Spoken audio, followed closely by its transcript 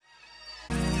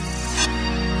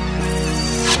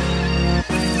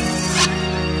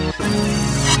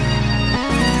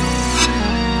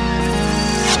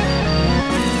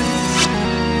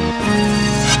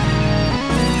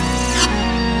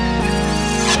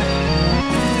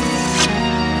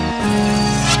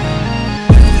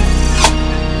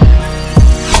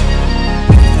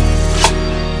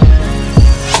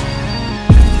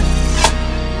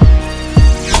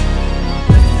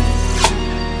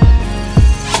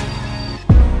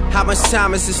How much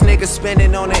time is this nigga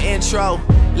spending on the intro?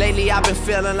 Lately I've been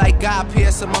feeling like God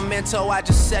Pierce a memento. I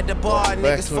just set the bar,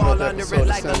 niggas fall under it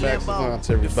like a limbo.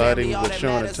 To everybody with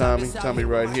Sean and Tommy. Tommy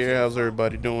right here. How's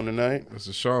everybody doing tonight? This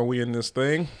is Sean. We in this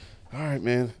thing. All right,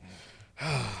 man.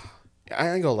 I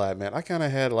ain't gonna lie, man. I kind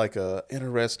of had like a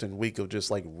interesting week of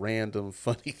just like random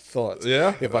funny thoughts.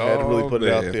 Yeah. If I had to really put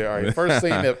it out there. All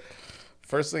right.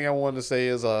 First thing I wanted to say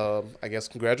is, I guess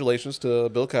congratulations to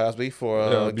Bill Cosby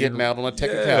for getting out on a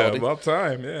technicality. Yeah, about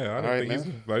time. Yeah, I don't think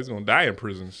he's gonna die in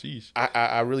prison. Sheesh.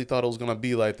 I really thought it was gonna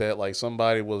be like that. Like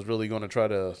somebody was really gonna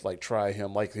try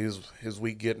him, like his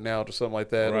week getting out or something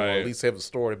like that, right. or at least have a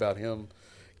story about him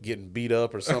getting beat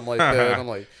up or something like that. I'm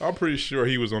like, I'm pretty sure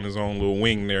he was on his own little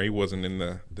wing there. He wasn't in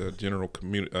the general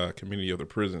community of the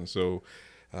prison, so.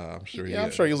 I'm sure. Yeah,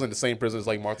 I'm sure he was in the same prison as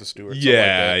like Martha Stewart.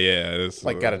 Yeah, like yeah. It's,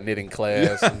 got a knitting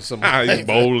class and some. He's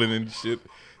bowling and shit.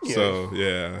 Yeah. So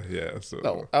yeah.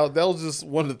 So that was just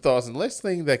one of the thoughts. And the next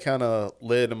thing that kind of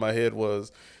led in my head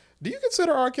was, do you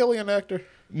consider R. Kelly an actor?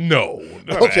 No,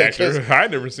 okay, actor. I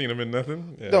never seen him in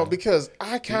nothing. Yeah. No, because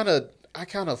I kind of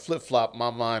flip flop my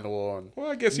mind on. Well,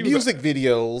 I guess he music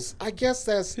videos. I guess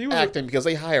that's acting because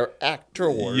they hire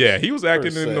actors. Yeah, he was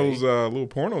acting in those little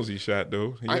pornos he shot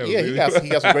though. He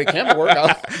got some great camera work.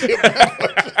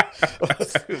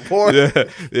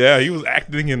 yeah, he was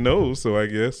acting in those. So I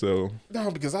guess so. No,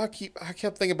 because I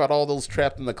kept thinking about all those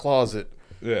trapped in the closet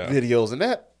videos, and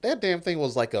that damn thing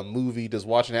was like a movie. Just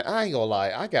watching that, I ain't gonna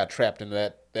lie, I got trapped in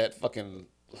that fucking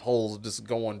hole, just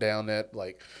going down that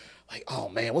like, oh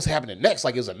man, what's happening next?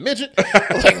 Like, it was a midget,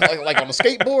 like on a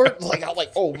skateboard.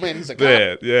 Like, oh man, he's like,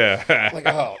 yeah. Like,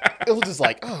 oh, it was just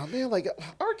like, oh man, like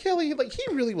R. Kelly, like he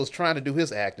really was trying to do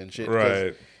his acting shit.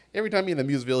 Right. Every time he in the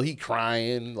music video, he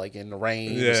crying like in the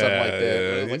rain or something like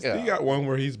that. Yeah. He got one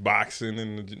where he's boxing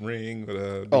in the ring.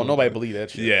 Nobody believe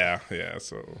that shit. Yeah.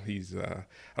 So he's. I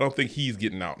don't think he's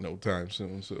getting out no time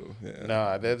soon. So yeah.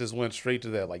 Nah, that just went straight to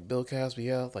that. Like Bill Cosby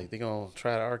out. Like they gonna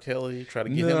try to R. Kelly, try to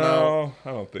get him out. No,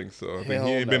 I don't think so. I think he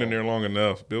ain't been in there long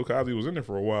enough. Bill Cosby was in there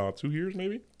for a while, 2 years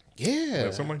maybe. Yeah,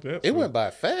 something like that. It went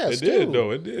by fast. It did,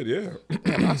 though. It did, yeah.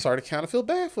 And I started to kind of feel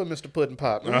bad for Mr. Puddin'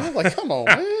 Pop. Man. I was like, come on,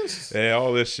 man. Yeah,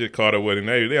 all this shit caught up with him.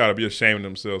 They ought to be ashamed of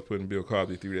themselves putting Bill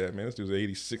Cosby through that, man. This dude's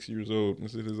 86 years old.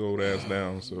 Let's sit his old ass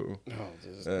down. So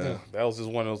that was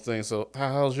just one of those things. So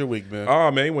how's your week, man?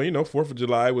 Oh, man. Well, 4th of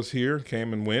July was here,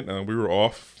 came and went. We were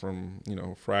off from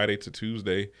Friday to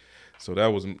Tuesday. So that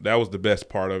was the best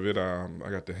part of it. I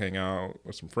got to hang out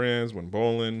with some friends, went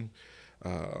bowling.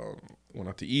 Went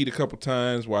out to eat a couple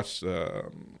times, watched the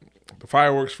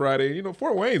fireworks Friday.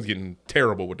 Fort Wayne's getting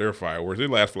terrible with their fireworks. They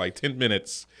last for like 10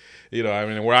 minutes.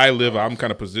 Where I live, I'm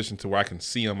kind of positioned to where I can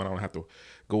see them and I don't have to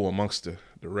go amongst the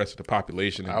rest of the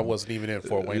population. I wasn't even in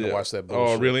Fort Wayne to watch that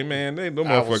bullshit. Oh, really, man? Them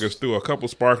motherfuckers threw a couple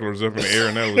sparklers up in the air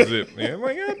and that was it, man. I'm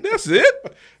like, yeah, that's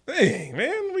it? Dang,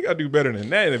 man, we got to do better than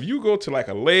that. And if you go to like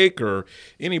a lake or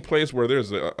any place where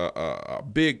there's a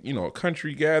big,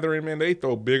 country gathering, man, they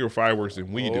throw bigger fireworks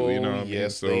than we do, you know what I mean?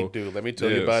 Yes, they do. Let me tell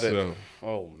you about it.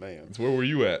 Oh, man. So where were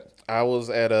you at? I was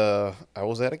at a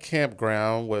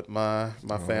campground with my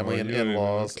family and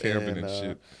in-laws. Camping and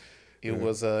shit. It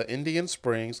was Indian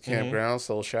Springs campground,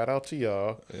 so shout out to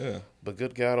y'all. Yeah. But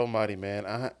good God Almighty, man,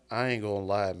 I ain't gonna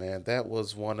lie, man. That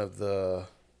was one of the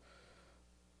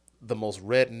most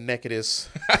redneckest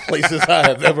places I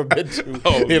have ever been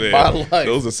to in my life.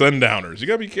 Those are sundowners. You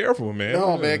gotta be careful, man.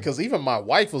 No, man, because even my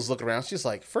wife was looking around. She's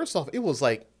like, first off, it was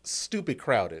like stupid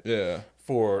crowded. Yeah.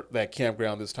 For that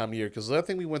campground this time of year, because I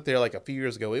think we went there like a few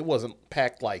years ago. It wasn't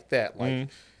packed like that, like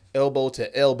elbow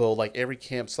to elbow. Like every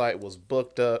campsite was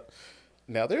booked up.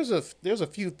 Now there's a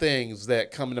few things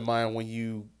that come to mind when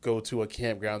you go to a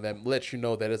campground that lets you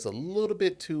know that it's a little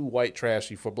bit too white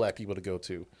trashy for black people to go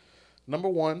to. Number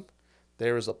one,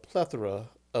 there is a plethora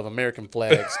of American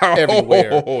flags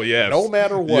everywhere. Oh, yes. No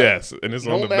matter what. Yes, and it's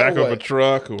on the back of a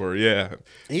truck or,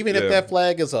 Even if that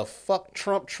flag is a fuck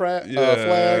Trump flag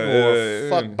or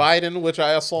fuck Biden, which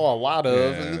I saw a lot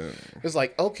of. Yeah. And it's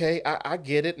like, okay, I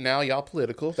get it. Now y'all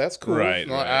political. That's cool. Right.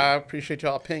 I appreciate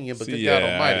y'all opinion, but good God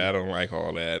Almighty. I don't like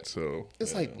all that. So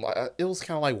it's like, it was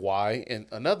kind of like, why? And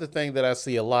another thing that I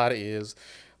see a lot is,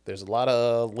 there's a lot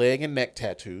of leg and neck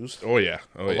tattoos. Oh yeah,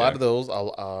 a lot of those.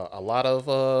 A lot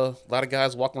of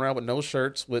guys walking around with no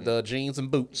shirts, with jeans and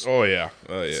boots. Oh yeah,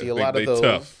 See a lot of those.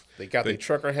 Tough. They got their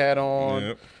trucker hat on.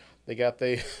 Yep. They got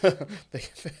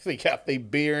they got their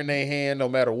beer in their hand. No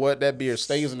matter what, that beer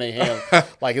stays in their hand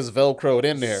like it's Velcroed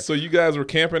in there. So you guys were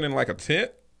camping in like a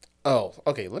tent? Oh,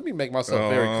 okay. Let me make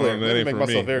myself very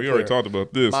clear. We already talked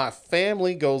about this. My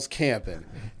family goes camping.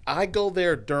 I go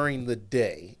there during the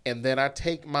day, and then I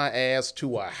take my ass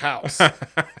to a house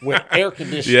with air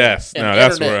conditioning. Yes, and no,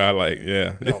 that's internet. where I like.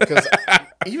 Yeah, Because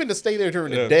even to stay there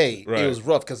during the day, right. it was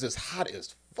rough because it's hot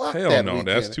as fuck. hell that no, weekend.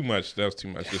 that's too much. That's too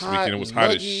much this Hot, weekend. It was hot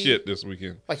as muggy. shit this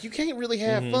weekend. Like, you can't really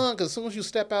have fun because as soon as you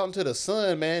step out into the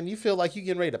sun, man, you feel like you're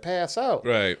getting ready to pass out.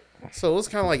 Right. So it's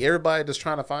kind of like everybody just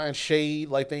trying to find shade,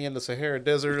 like they in the Sahara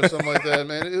Desert or something like that,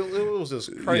 man. It was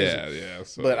just crazy. Yeah.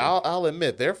 So. But I'll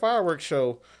admit, their fireworks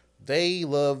show, they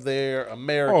love their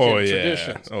American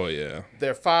traditions. Oh yeah.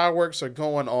 Their fireworks are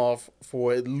going off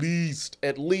for at least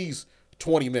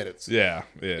 20 minutes. Yeah.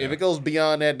 If it goes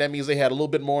beyond that, that means they had a little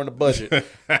bit more in the budget.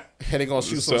 And they're going to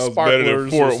shoot some Sounds better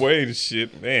sparklers. than Fort Wayne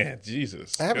shit, man.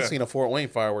 Jesus. I haven't seen a Fort Wayne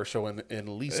fireworks show in at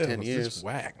least 10 years. It's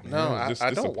whack. Man. No,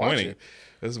 I don't watch it.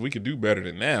 We could do better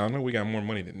than that. I know we got more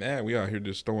money than that. We out here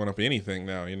just throwing up anything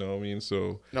now. You know what I mean?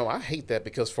 So No, I hate that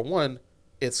because, for one,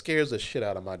 it scares the shit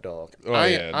out of my dog.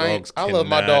 Dogs I love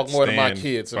my dog more than my cannot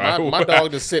kids. And stand my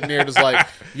dog just sitting there just like,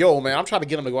 yo, man, I'm trying to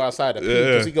get him to go outside to pee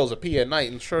because he goes to pee at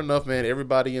night. And sure enough, man,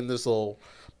 everybody in this little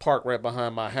park right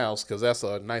behind my house, because that's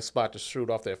a nice spot to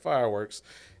shoot off their fireworks,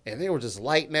 and they were just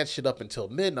lighting that shit up until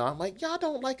midnight. I'm like, y'all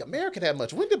don't like America that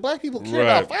much. When did black people care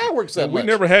about fireworks that much? We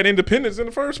never had independence in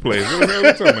the first place. What the hell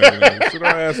are we talking about? Sit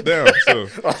our ass down. So.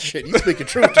 Oh, shit, you speaking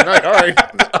truth tonight. All right.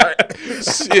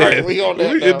 Shit. All right, we on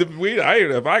that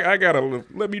now. If I gotta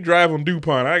let me drive on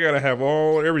DuPont, I gotta have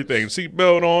everything.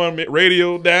 Seatbelt on,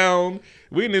 radio down.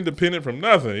 We ain't independent from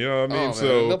nothing, you know what I mean? Man,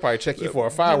 so they'll probably check you for a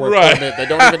firework permit that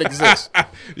don't even exist.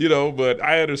 You know, but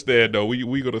I understand though.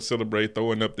 We go to celebrate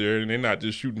throwing up there, and they're not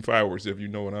just shooting fireworks, if you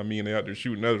know what I mean. They're out there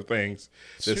shooting other things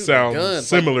that Shooting sound guns.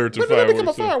 similar Like, to when did fireworks. that become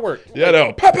a firework? Yeah,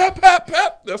 no, pop, pop, pop,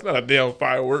 pop. That's not a damn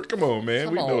firework. Come on, man.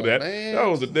 Come We know on, that. man. That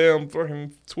was a damn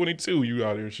fucking 22 you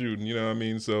out here shooting. You know what I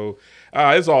mean? So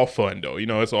it's all fun though. You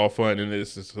know, it's all fun, and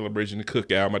it's a celebration. The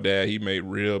cookout. My dad, he made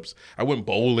ribs. I went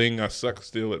bowling. I suck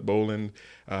still at bowling.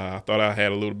 I thought I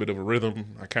had a little bit of a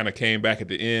rhythm. I kind of came back at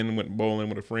the end, went bowling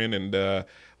with a friend, and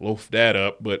loafed that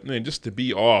up. But man, just to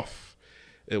be off,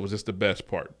 it was just the best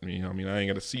part. You know, I mean, I ain't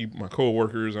got to see my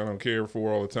coworkers. I don't care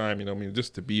for all the time. You know, I mean,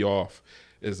 just to be off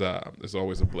is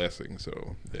always a blessing.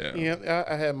 So yeah. Yeah,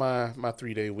 I had my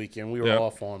 3-day weekend. We were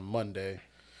off on Monday.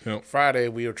 Yep. Friday,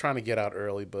 we were trying to get out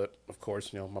early, but of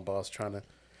course, you know, my boss trying to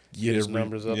get his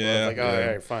numbers up. I was like, all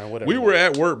right, fine, whatever. We were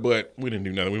at work, but we didn't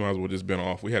do nothing. We might as well just been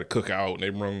off. We had a cookout, and they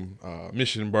run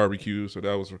Mission Barbecue, so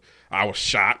I was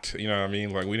shocked. You know what I mean?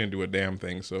 Like, we didn't do a damn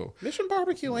thing. So Mission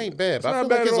Barbecue ain't bad, but I feel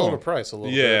bad like it's at all. overpriced a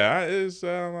little bit. Yeah,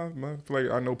 I feel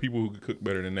like I know people who could cook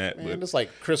better than that. Man, but it's like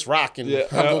Chris Rock, and I'm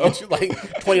gonna get you like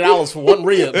 $20 for one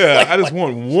rib. yeah, like, I just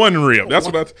want one rib. That's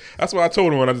what I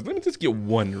told him. Let me just get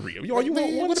one rib. You want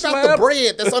man, one what slab? about the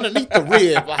bread that's underneath the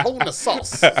rib, like holding the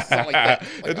sauce? Something like that.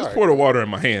 Like, And just all pour the right. water in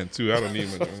my hand too. I don't need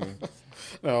much.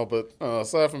 No, but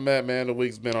aside from that, man, the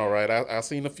week's been all right. I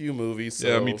seen a few movies. So,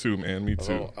 Yeah, me too, man. Me too.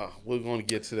 So, we're going to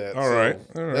get to that. All right.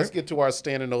 Let's get to our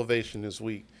standing ovation this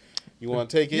week. You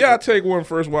want to take it? Yeah, I'll take one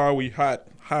first while we hot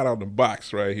out the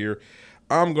box right here.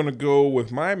 I'm going to go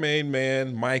with my main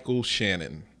man, Michael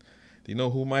Shannon. Do you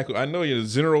know who Michael? I know you're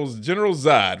General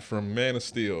Zod from Man of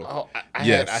Steel. Oh, I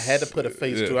had to put a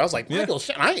face to it. I was like, Michael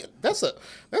Shannon. That's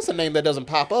a name that doesn't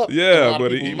pop up. Yeah,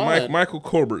 but Michael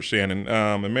Colbert Shannon,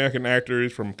 American actor.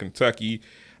 He's from Kentucky.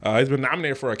 He's been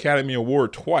nominated for an Academy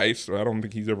Award twice. So I don't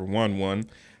think he's ever won one.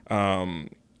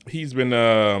 He's been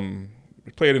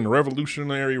played in the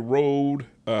Revolutionary Road,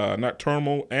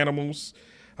 Nocturnal Animals.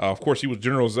 Of course, he was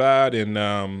General Zod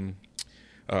in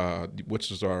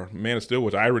which is our Man of Steel,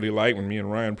 which I really like. When me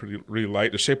and Ryan really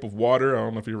like The Shape of Water. I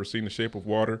don't know if you ever seen The Shape of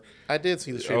Water. I did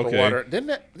see The Shape of Water. Didn't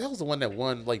that was the one that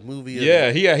won like movie?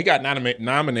 Yeah, he got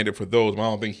nominated for those, but I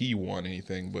don't think he won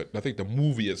anything. But I think the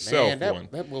movie itself won.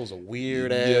 That was a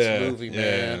weird ass movie,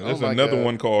 man. Yeah. There's another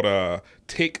one called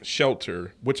Take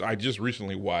Shelter, which I just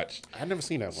recently watched. I've never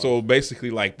seen that one. So basically,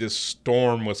 like, this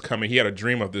storm was coming. He had a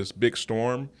dream of this big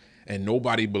storm, and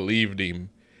nobody believed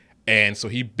him. And so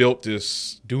he built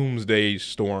this doomsday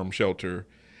storm shelter,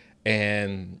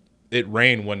 and it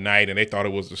rained one night, and they thought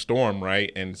it was the storm,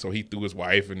 right? And so he threw his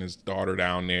wife and his daughter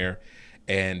down there,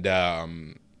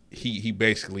 and he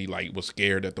basically like was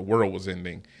scared that the world was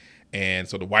ending. And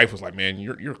so the wife was like, "Man,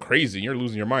 you're crazy. You're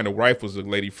losing your mind." The wife was a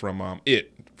lady from they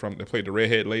played the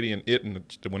redhead lady in It,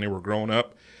 when they were growing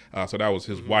up. So that was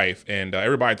his wife, and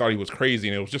everybody thought he was crazy,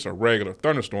 and it was just a regular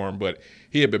thunderstorm, but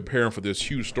he had been preparing for this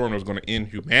huge storm that was going to end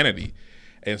humanity.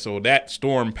 And so that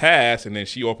storm passed, and then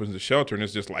she opens the shelter, and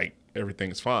it's just like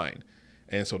everything's fine.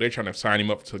 And so they're trying to sign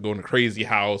him up to go in the crazy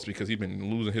house because he's been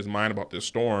losing his mind about this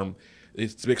storm.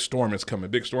 This big storm is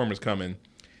coming.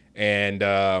 And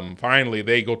finally,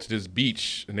 they go to this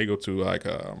beach, and they go to like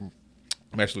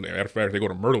actually, matter of fact, they go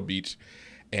to Myrtle Beach,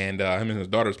 and him and his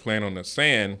daughter's playing on the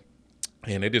sand,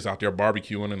 and they're just out there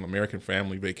barbecuing an American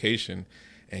family vacation.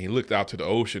 And he looked out to the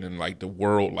ocean, and like the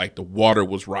water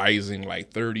was rising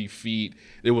like 30 feet.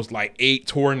 There was like 8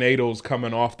 tornadoes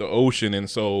coming off the ocean, and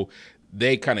so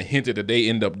they kind of hinted that they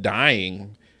end up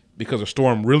dying because a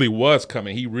storm really was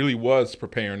coming. He really was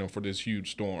preparing them for this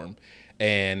huge storm,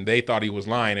 and they thought he was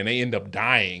lying, and they end up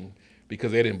dying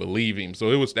because they didn't believe him.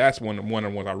 So that's one of the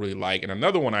ones I really like. And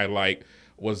another one I like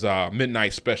was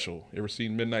Midnight Special. You ever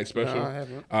seen Midnight Special? No, I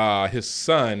haven't. His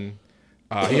son,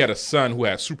 he had a son who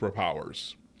had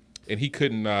superpowers, and he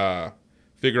couldn't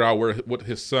figure out what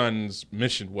his son's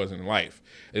mission was in life.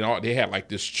 And they had like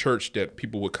this church that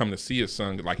people would come to see his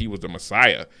son, like he was the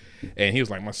Messiah. And he was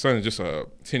like, my son is just a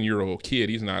 10-year-old kid.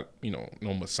 He's not, no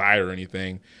Messiah or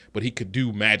anything, but he could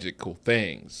do magical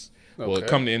things. Okay. Well, it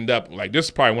come to end up like, this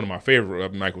is probably one of my favorite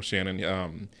of Michael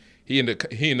Shannon. He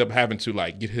ended up having to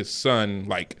like get his son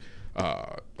like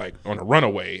on a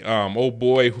runaway. Old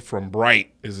boy from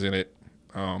Bright is in it.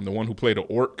 The one who played the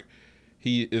orc.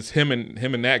 Him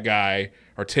and that guy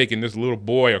are taking this little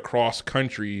boy across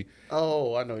country.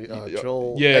 Oh, I know.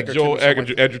 Joel. Yeah,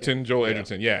 Edgerton, Joel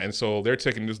Edgerton. Yeah, and so they're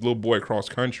taking this little boy across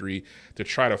country to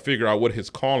try to figure out what his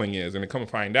calling is, and to come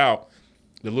and find out,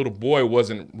 the little boy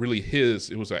wasn't really his.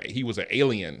 He was an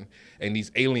alien, and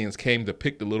these aliens came to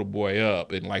pick the little boy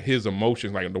up, and like his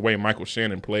emotions, like the way Michael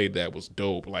Shannon played that was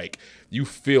dope. Like you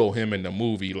feel him in the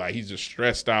movie, like he's just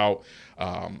stressed out.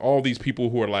 All these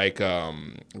people who are like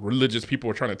religious people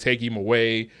are trying to take him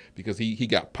away because he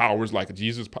got powers like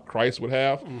Jesus Christ would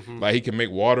have. Mm-hmm. Like he can make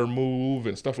water move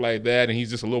and stuff like that, and he's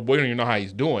just a little boy. You don't even know how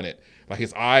he's doing it. Like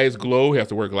his eyes glow. He has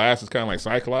to wear glasses, kind of like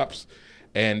Cyclops.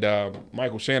 And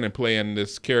Michael Shannon playing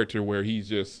this character where he's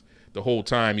just the whole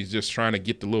time he's just trying to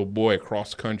get the little boy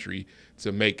across country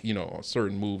to make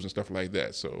certain moves and stuff like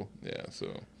that. So yeah,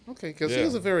 okay, because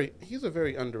he's a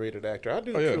very underrated actor. I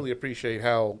do truly appreciate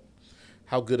how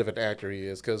good of an actor he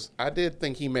is, because I did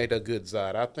think he made a good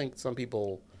Zod. I think some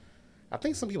people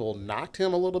knocked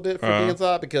him a little bit for being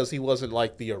Zod because he wasn't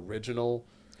like the original.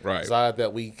 Right. Zod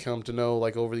that we come to know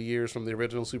like over the years from the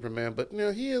original Superman, but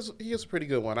he is a pretty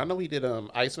good one. I know he did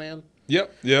Iceman.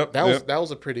 Yep. That was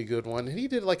a pretty good one. And he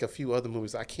did like a few other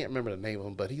movies. I can't remember the name of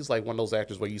them, but he's like one of those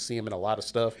actors where you see him in a lot of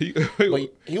stuff. He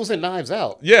was in Knives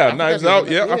Out. Yeah, Knives Out.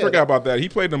 Yeah, I forgot about that. He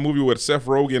played in a movie with Seth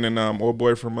Rogen and old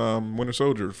boy from Winter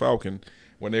Soldier, Falcon,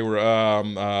 when they were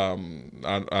on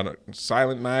a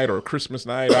Silent Night or Christmas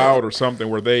Night Out or something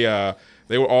where they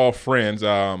were all friends.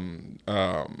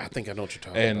 I think I know what you're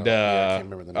talking about. I can't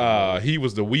remember the name. He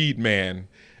was the weed man,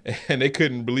 and they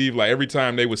couldn't believe, like, every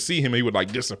time they would see him, he would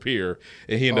like disappear,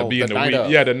 and he ended up being the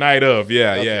weed. Yeah, the night of.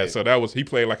 Yeah, okay. Yeah. So he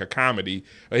played like a comedy.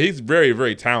 He's very,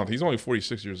 very talented. He's only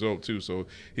 46 years old too, so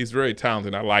he's very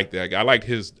talented. I like that guy. I like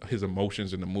his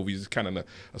emotions in the movies. He's kind of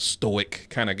a stoic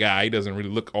kind of guy. He doesn't really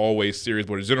look always serious,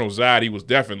 but General Zod, he was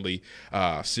definitely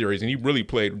serious, and he really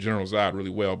played General Zod really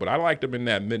well. But I liked him in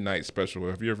that Midnight Special.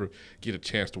 If you ever get a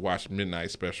chance to watch Midnight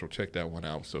Special, check that one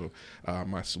out. So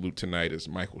my salute tonight is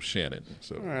Michael Shannon.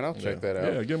 So. All right, I'll check that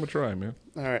out. Yeah, give him a try, man.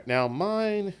 All right, now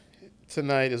mine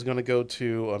tonight is going to go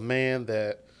to a man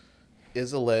that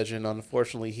is a legend.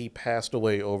 Unfortunately, he passed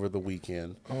away over the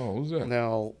weekend. Oh, who's that?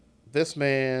 Now, this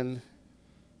man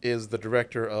is the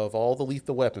director of all the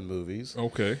Lethal Weapon movies.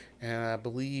 Okay. And I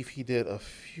believe he did a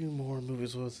few more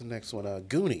movies. What was the next one?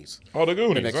 Goonies. Oh, the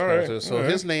Goonies. All right. So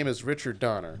his name is Richard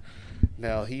Donner.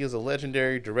 Now, he is a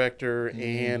legendary director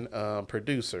and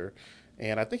producer.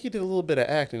 And I think he did a little bit of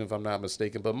acting, if I'm not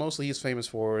mistaken, but mostly he's famous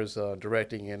for his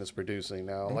directing and his producing.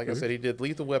 Now, like I said, he did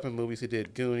Lethal Weapon movies. He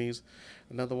did Goonies.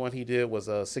 Another one he did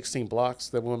was 16 Blocks,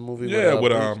 that one movie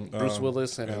with Bruce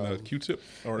Willis and Q-Tip.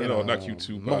 Or not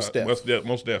Q-Tip. Mos Def.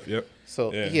 Mos Def, yep.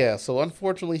 So, so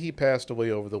unfortunately he passed away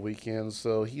over the weekend,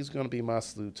 so he's going to be my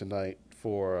salute tonight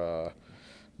for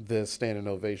this standing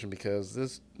ovation, because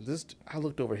this I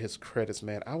looked over his credits,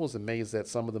 man. I was amazed at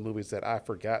some of the movies that I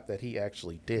forgot that he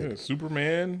actually did. Yeah,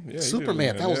 Superman. Yeah,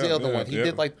 Superman. That was the other one. He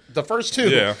did like the first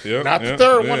two. Not the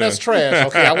third one that's trash.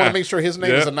 Okay, I want to make sure his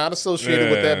name is not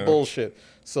associated with that bullshit.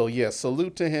 So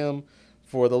salute to him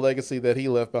for the legacy that he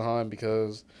left behind,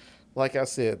 because like I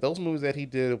said, those movies that he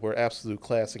did were absolute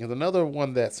classics. And another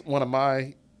one that's one of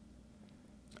my,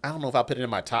 I don't know if I put it in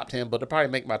my top 10, but it'll probably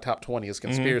make my top 20 is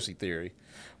Conspiracy Theory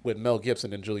with Mel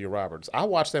Gibson and Julia Roberts. I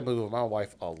watched that movie with my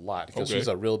wife a lot because she's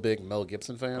a real big Mel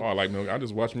Gibson fan. Oh, I like Mel. I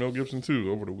just watched Mel Gibson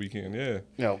too over the weekend.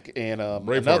 Yeah. And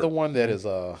another one that is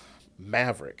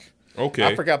Maverick. Okay.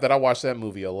 I forgot that I watched that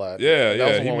movie a lot. Yeah, that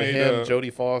was the one with him,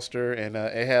 Jodie Foster, and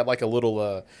it had like a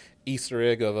little Easter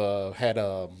egg of had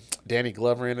Danny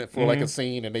Glover in it for like a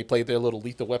scene, and they played their little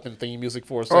Lethal Weapon theme music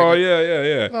for a second. Oh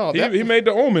yeah. No, he made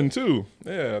the Omen too.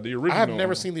 Yeah, the original. I've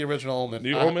never seen the original Omen.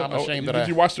 I'm ashamed that Did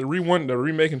you watch the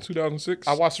remake in 2006?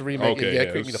 I watched the remake. Okay, and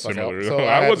it creeped me the fuck out. So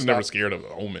I was never scared of the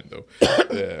Omen though.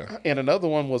 Yeah. And another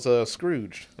one was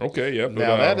Scrooge. Okay, yep.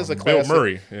 Now that is a Bill classic.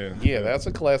 Murray. Yeah, that's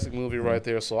a classic movie right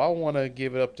there. So I want to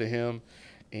give it up to him.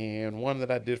 And one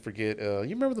that I did forget. You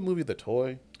remember the movie The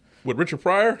Toy? With Richard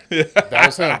Pryor? Yeah. That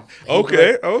was him.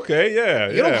 Okay, yeah.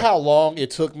 You know how long it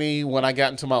took me when I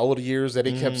got into my older years that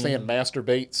he kept saying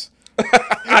masturbates?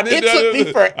 It took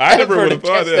me forever to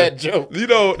catch that joke. You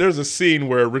know, there's a scene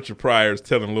where Richard Pryor is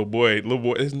telling little boy,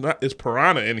 it's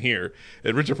piranha in here.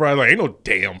 And Richard Pryor's like, ain't no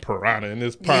damn piranha in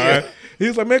this pond. Yeah.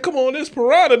 He's like, man, come on, this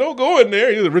piranha, don't go in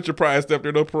there. He's like, Richard Pryor stepped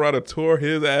there, no piranha tore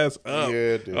his ass up.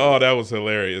 Yeah, dude. Oh, that was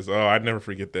hilarious. Oh, I'd never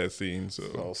forget that scene.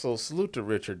 So salute to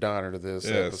Richard Donner to this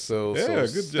yes. episode. Yeah,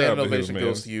 good job. Standing ovation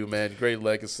goes to you, man. Great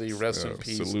legacy. Rest in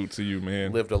peace. Salute to you,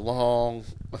 man. Lived a long,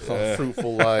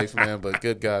 fruitful life, man. But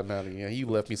good God, man. Yeah, you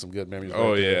left me some good memories.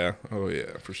 Oh yeah,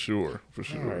 for sure.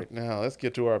 All right, now let's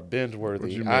get to our binge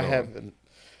worthy. I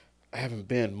haven't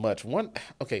been much. One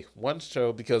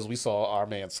show because we saw our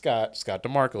man Scott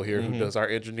DeMarco here, who does our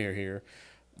engineer here.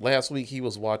 Last week he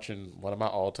was watching one of my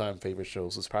all-time favorite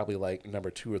shows. It's probably like number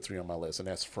 2 or 3 on my list, and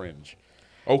that's Fringe.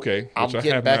 Okay, I'm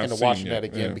getting back into watching that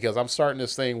again because I'm starting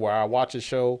this thing where I watch a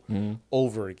show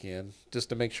over again just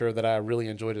to make sure that I really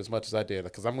enjoyed it as much as I did,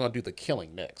 because I'm going to do The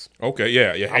Killing next. Okay,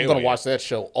 yeah. I'm going to watch that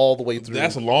show all the way through.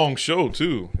 That's a long show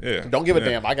too. Yeah. Don't give a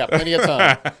damn. I got plenty of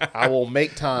time. I will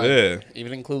make time. Yeah.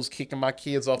 Even includes kicking my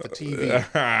kids off the TV.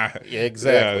 Yeah,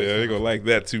 exactly. Yeah, they're going to like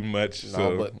that too much.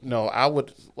 No, I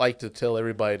would like to tell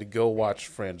everybody to go watch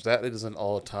Fringe. That is an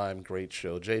all-time great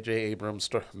show. J.J. Abrams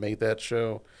made that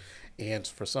show. And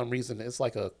for some reason, it's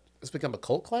become a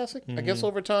cult classic, I guess,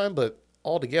 over time. But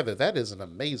altogether, that is an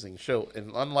amazing show.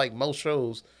 And unlike most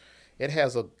shows, it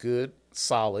has a good,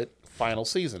 solid final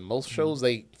season. Most shows,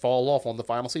 they fall off on the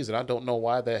final season. I don't know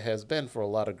why that has been for a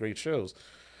lot of great shows.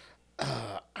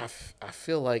 I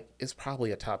feel like it's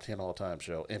probably a top 10 all-time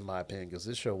show, in my opinion, because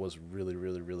this show was really,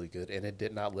 really, really good. And it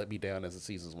did not let me down as the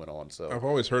seasons went on. So I've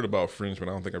always heard about Fringe, but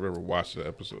I don't think I've ever watched the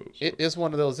episodes. It's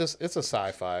one of those, it's a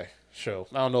sci-fi show.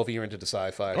 I don't know if you're into the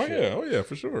sci-fi shit. Oh yeah,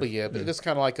 for sure. But it's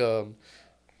kind of like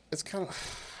it's kind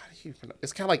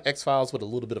of like X-Files with a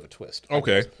little bit of a twist.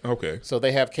 Okay. So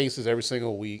they have cases every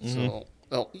single week. So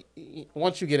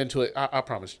once you get into it, I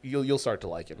promise you'll start to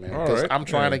like it, man. Because I'm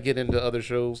trying to get into other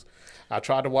shows. I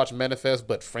tried to watch Manifest,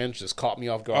 but Fringe just caught me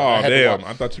off guard. Oh, damn.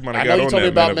 I thought you might have got on that. I know you told me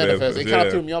about Manifest. It kind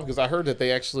of threw me off because I heard that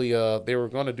they actually they were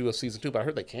going to do a season 2, but I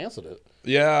heard they canceled it.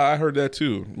 Yeah, I heard that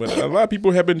too. But a lot of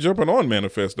people have been jumping on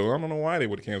Manifest, though. I don't know why they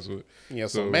would cancel it. Yeah,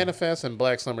 so Manifest and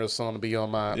Black Summer is going to be on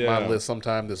my list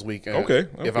sometime this week. Okay.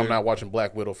 If I'm not watching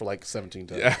Black Widow for like 17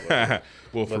 times. Yeah.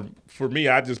 Well, for me,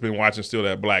 I've just been watching still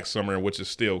that Black Summer, which is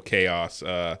still chaos.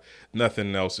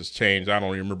 Nothing else has changed. I don't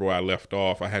even remember where I left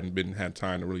off. I hadn't had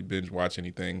time to really binge watch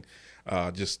anything.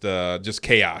 Just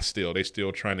chaos still. They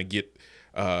still trying to get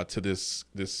to this.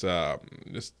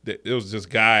 It was this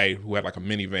guy who had like a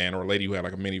minivan, or a lady who had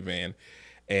like a minivan,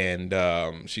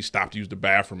 and she stopped to use the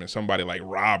bathroom, and somebody like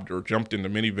robbed her, jumped in the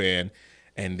minivan,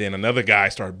 and then another guy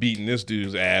started beating this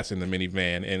dude's ass in the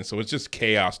minivan, and so it's just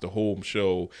chaos the whole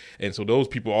show. And so those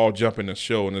people all jump in the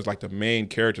show, and there's like the main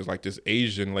characters, like this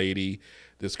Asian lady,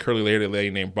 this curly-haired lady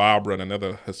named Barbara, and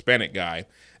another Hispanic guy,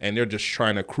 and they're just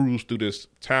trying to cruise through this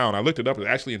town. I looked it up. It's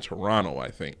actually in Toronto, I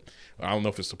think. I don't know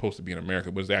if it's supposed to be in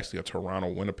America, but it's actually a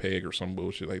Toronto, Winnipeg, or some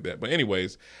bullshit like that. But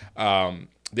anyways,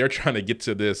 they're trying to get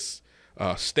to this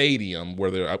stadium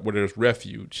where there's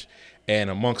refuge.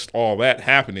 And amongst all that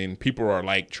happening, people are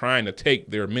like trying to take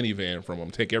their minivan from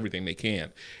them, take everything they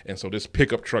can. And so this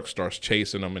pickup truck starts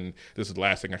chasing them, and this is the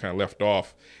last thing I kind of left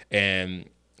off. And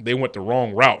they went the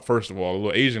wrong route, first of all. The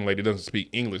little Asian lady doesn't speak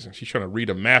English, and she's trying to read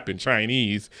a map in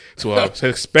Chinese to a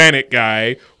Hispanic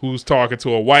guy who's talking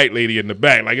to a white lady in the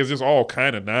back. Like, it's just all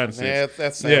kind of nonsense. Yeah,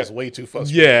 that sounds way too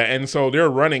frustrating. Yeah, and so they're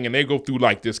running, and they go through,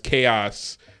 like, this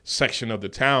chaos section of the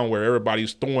town where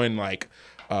everybody's throwing, like,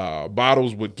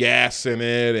 bottles with gas in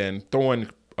it and throwing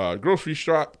grocery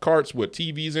carts with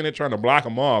TVs in it, trying to block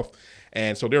them off.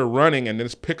 And so they're running, and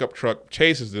this pickup truck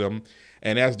chases them.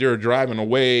 And as they're driving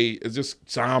away, it's just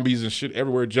zombies and shit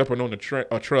everywhere jumping on the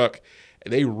truck.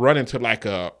 And they run into like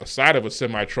a side of a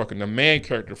semi-truck, and the main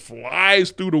character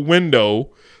flies through the window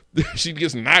She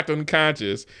gets knocked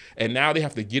unconscious, and now they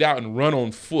have to get out and run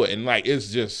on foot, and like it's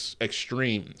just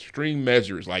extreme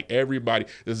measures. Like everybody,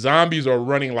 the zombies are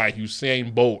running like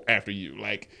Usain Bolt after you,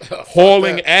 like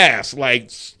hauling ass, like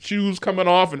shoes coming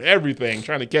off and everything,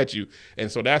 trying to catch you.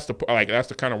 And so that's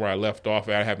the kind of where I left off.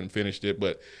 I haven't finished it,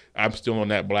 but I'm still on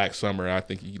that Black Summer. I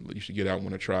think you should get out and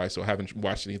want to try. So I haven't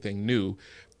watched anything new,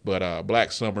 but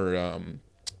Black Summer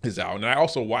is out, and I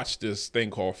also watched this thing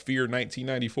called Fear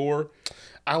 1994.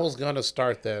 I was gonna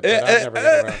start that, but I never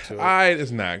got around to it. It's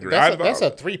not great. That's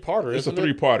a three-parter. It's a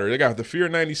three-parter. They got the Fear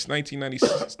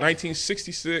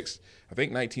 1966, I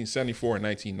think 1974 and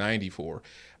 1994.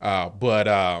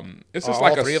 It's just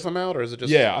all three of them out, or is it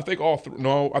just? Yeah, I think all three.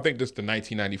 No, I think just the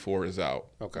 1994 is out.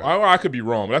 Okay, I could be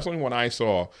wrong, but that's the only one I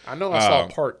saw. I know I saw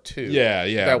part 2.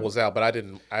 Yeah, that was out, but I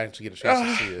didn't actually get a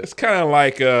chance to see it. It's kind of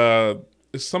like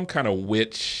it's some kind of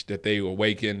witch that they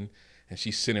awaken. And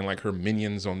she's sending like her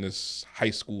minions on this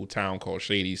high school town called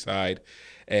Shadyside.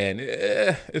 And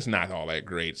it's not all that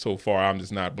great. So far, I'm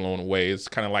just not blown away. It's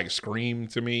kind of like Scream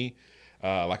to me.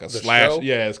 Like a slash. Show?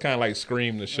 Yeah, it's kind of like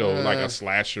Scream the show, like a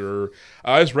slasher.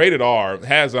 It's rated R. It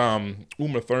has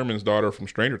Uma Thurman's daughter from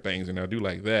Stranger Things, and I do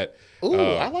like that. Ooh,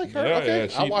 I like her. Okay,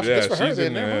 I'll watch this for her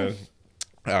then.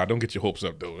 Don't get your hopes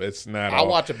up, though. It's not. I'll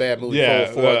watch a bad movie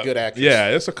for a good actress.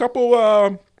 Yeah, it's a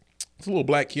couple... It's a little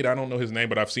black kid. I don't know his name,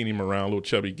 but I've seen him around. A little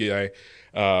chubby guy.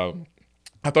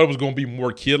 I thought it was going to be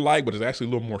more kid-like, but it's actually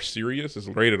a little more serious. It's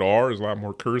rated R. There's a lot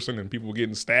more cursing and people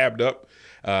getting stabbed up.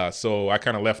 So I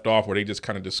kind of left off where they just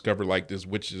kind of discovered like this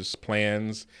witch's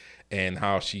plans and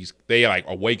how they like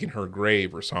awaken her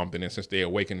grave or something. And since they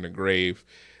awaken the grave,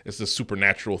 it's a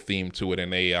supernatural theme to it.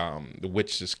 And the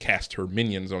witch just cast her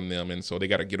minions on them. And so they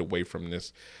got to get away from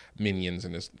this minions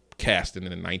and this casting in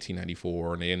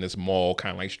 1994, and they're in this mall,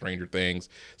 kind of like Stranger Things.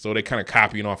 So they're kind of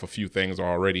copying off a few things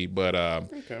already, but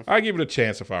I give it a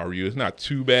chance if I were you. It's not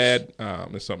too bad.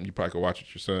 It's something you probably could watch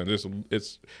with your son.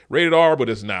 It's rated R, but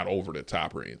it's not over the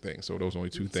top or anything. So those are only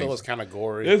two things. So it's kind of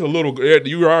gory. There's a little.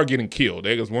 You are getting killed.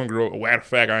 There's one girl. Matter of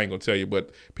fact, I ain't gonna tell you,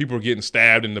 but people are getting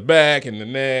stabbed in the back and the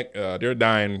neck. They're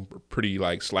dying pretty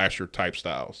like slasher type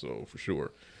style. So for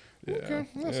sure. Yeah. Okay,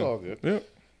 that's all good. Yeah.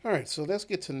 All right, so let's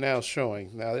get to now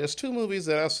showing. Now, there's 2 movies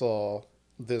that I saw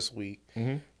this week.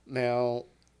 Mm-hmm. Now,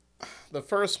 the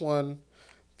first one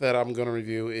that I'm going to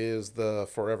review is the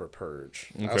Forever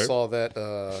Purge. Okay. I saw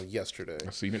that yesterday.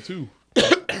 I've seen it too.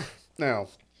 Now,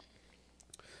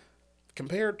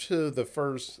 compared to the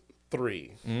first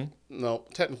 3, no,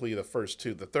 technically the first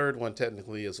 2, the third one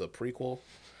technically is a prequel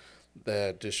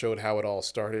that just showed how it all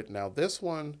started. Now, this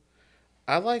one,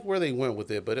 I like where they went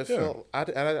with it, but it felt I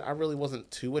really wasn't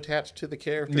too attached to the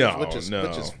characters, which is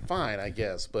fine, I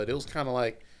guess. But it was kind of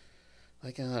like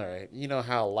all right, you know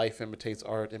how life imitates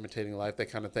art, imitating life, that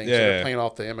kind of thing. Yeah. So they're playing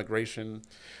off the immigration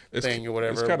thing or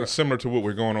whatever. It's kind of similar to what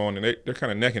we're going on, and they're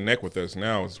kind of neck and neck with us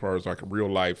now as far as like real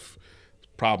life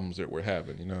problems that we're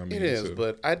having. You know what I mean? It is,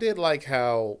 but I did like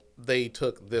how they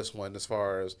took this one as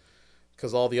far as,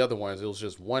 because all the other ones, it was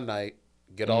just one night.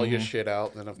 Get all your shit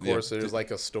out, and of course there's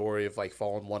like a story of like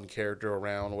following one character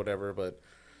around or whatever. But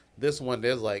this one,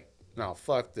 there's like, no,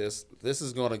 fuck this. This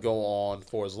is gonna go on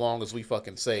for as long as we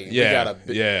fucking say.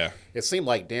 And It seemed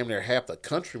like damn near half the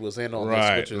country was in on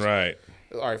this. Which is, right.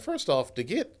 All right. First off, to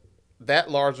get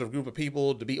that large of a group of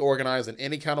people to be organized in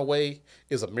any kind of way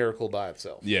is a miracle by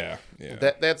itself. Yeah.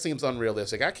 That seems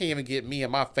unrealistic. I can't even get me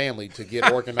and my family to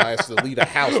get organized to lead a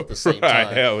house at the same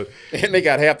time. Hell. And they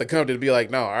got half the country to be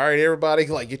like, no, all right, everybody,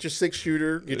 like get your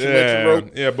 6-shooter, get your electric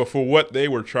rope. Yeah, but for what they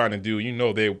were trying to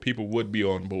do, people would be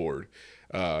on board.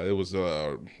 It was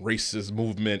a racist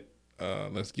movement.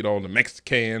 Let's get all the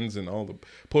Mexicans and all the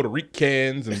Puerto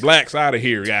Ricans and blacks out of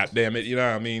here, God damn it. You know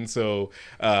what I mean? So,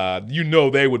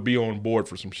 they would be on board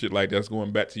for some shit like that's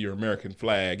going back to your American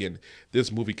flag. And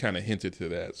this movie kind of hinted to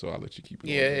that. So I'll let you keep it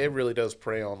going. Yeah, it really does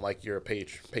prey on like your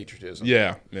patriotism.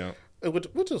 Yeah. It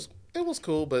was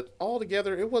cool, but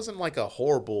altogether, it wasn't like a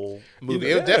horrible movie.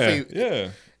 It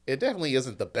definitely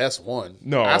isn't the best one.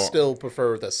 No. I still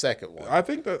prefer the second one. I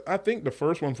think the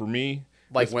first one for me,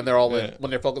 like when they're all when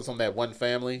they're focused on that one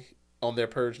family on their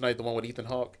purge night, the one with Ethan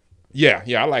Hawke. Yeah,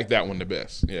 I like that one the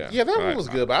best. Yeah, that one was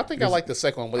good, but I think I like the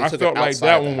second one. When they took felt it like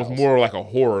that one was more like a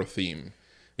horror theme.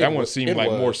 That one seemed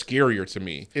like more scarier to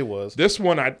me. It was. This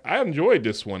one, I enjoyed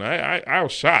this one. I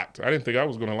was shocked. I didn't think I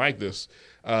was going to like this.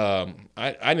 I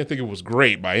didn't think it was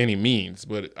great by any means,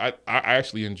 but I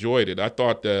actually enjoyed it. I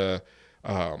thought the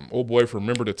old boy from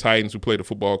Remember the Titans, who played the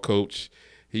football coach,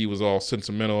 he was all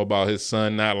sentimental about his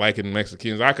son not liking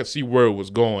Mexicans. I could see where it was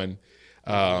going.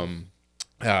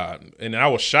 And I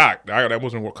was shocked. I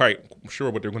wasn't quite sure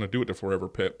what they were going to do with the Forever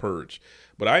Purge.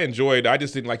 But I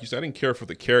just didn't, like you said, I didn't care for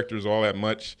the characters all that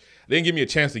much. They didn't give me a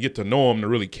chance to get to know them, to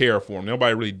really care for them.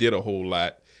 Nobody really did a whole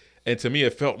lot. And to me,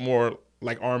 it felt more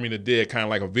like Army of the Dead, kind of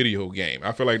like a video game.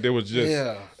 I feel like there was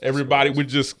just, everybody with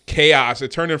just chaos.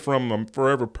 It turned it from a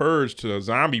Forever Purge to a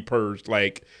zombie purge.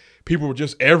 Like, people were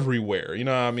just everywhere, you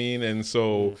know what I mean? And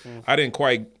so I didn't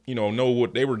quite, know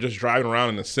what they were just driving around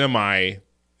in a semi.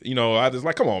 I was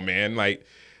like, come on, man. Like,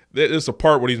 there's a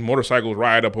part where these motorcycles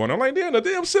ride up on. I'm like, damn, the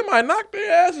damn semi knocked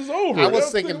their asses over. I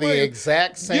was thinking the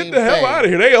exact same thing. Get the hell out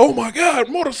of here. Oh, my God,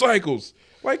 motorcycles.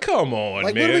 Like, come on,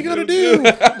 like, man. What are we going to do?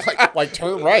 like,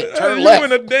 turn right, turn left. You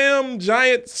in a damn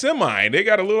giant semi. They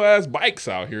got a little ass bikes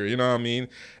out here, you know what I mean?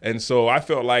 And so I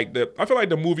felt like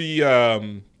the movie,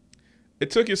 it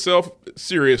took itself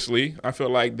seriously. I felt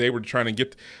like they were trying to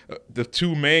get the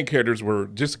two main characters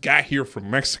got here from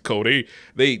Mexico.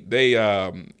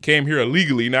 They came here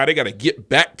illegally. Now they got to get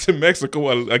back to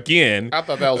Mexico again. I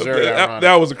thought that was very ironic.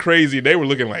 That was crazy. They were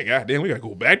looking like, God damn, we got to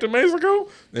go back to Mexico.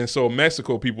 And so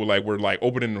Mexico people were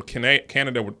opening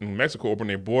Canada and Mexico opening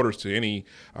their borders to any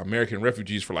American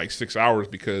refugees for 6 hours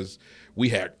because we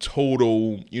had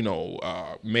total,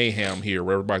 mayhem here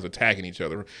where everybody's attacking each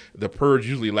other. The purge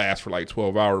usually lasts for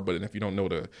 12 hours, but if you don't know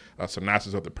the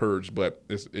synopsis of the purge, but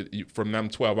from them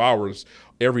 12 hours,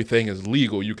 everything is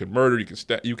legal. You can murder,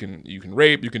 you can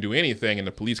rape, you can do anything, and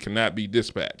the police cannot be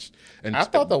dispatched. And I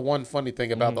thought the one funny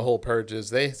thing about the whole purge is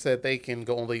they said they can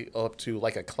go only up to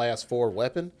a class 4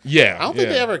 weapon. Yeah, I don't think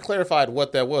they ever clarified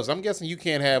what that was. I'm guessing you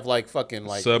can't have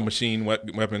submachine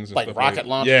weapons, and rocket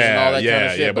launchers and all that kind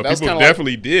of shit. Yeah, but people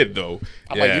definitely did though.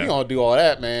 I'm like, you gonna do all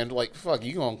that, man?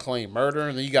 You gonna claim murder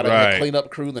and then you gotta clean up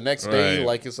crew the next day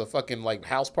like it's a fucking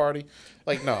house party.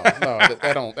 No,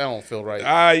 that don't feel right.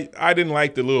 I didn't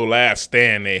like the little last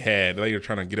stand they had. They were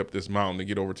trying to get up this mountain to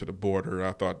get over to the border.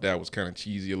 I thought that was kind of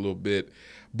cheesy a little bit.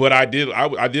 But I did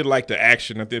like the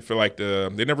action. I did feel like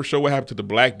they never show what happened to the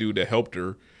black dude that helped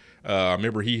her.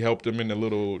 Remember he helped him in the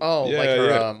little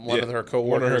one of her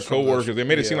coworkers. One of her coworkers. They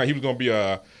made it seem like he was going to be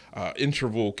a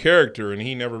interval character, and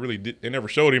he never really did. They never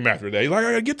showed him after that. He's like,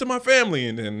 I gotta get to my family,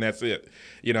 and then that's it.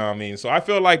 You know what I mean? So I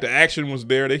felt like the action was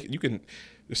there. You can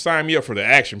sign me up for the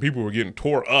action. People were getting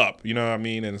tore up. You know what I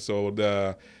mean? And so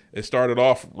it started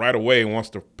off right away once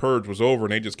the purge was over,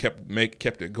 and they just kept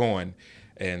it going.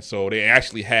 And so they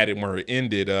actually had it where it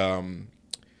ended.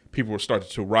 People were starting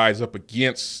to rise up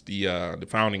against the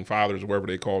founding fathers, or whatever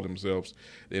they called themselves,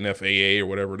 the NFAA or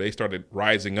whatever. They started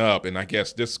rising up, and I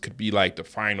guess this could be the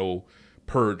final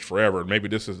purge forever. Maybe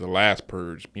this is the last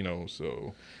purge,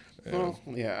 So, well,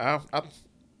 yeah,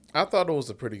 I thought it was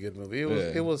a pretty good movie.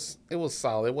 It was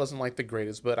solid. It wasn't the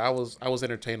greatest, but I was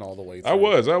entertained all the way through. I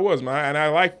was, man, and I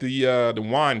liked the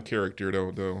Juan character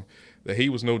though. That he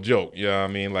was no joke. Yeah, I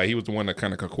mean, he was the one that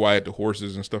kind of quiet the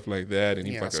horses and stuff like that.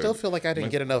 And I still feel like I didn't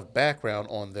get enough background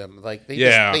on them.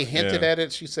 They hinted at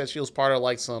it. She said she was part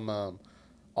of some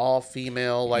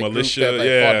all-female militia group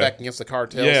that fought back against the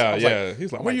cartels. Yeah.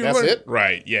 He's like, that's it?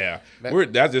 Right, yeah.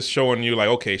 That's just showing you,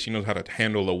 okay, she knows how to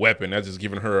handle a weapon. That's just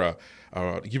giving her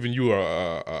giving you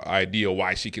a idea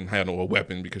why she can handle a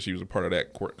weapon because she was a part of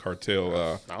that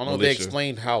cartel. I don't know if they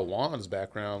explained how Juan's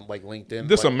background linked in.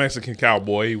 This a Mexican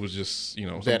cowboy. He was just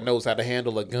that knows how to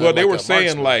handle a gun. Well, they were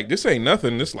saying this ain't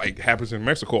nothing. This happens in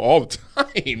Mexico all the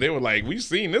time. They were like, we've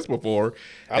seen this before.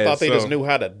 I thought they just knew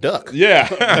how to duck. Yeah,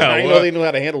 I know they knew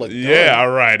how to handle a gun. Yeah, all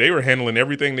right. They were handling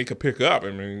everything they could pick up.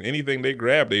 I mean, anything they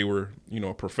grabbed, they were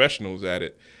professionals at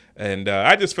it. And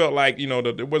I just felt like,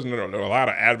 there wasn't a lot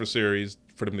of adversaries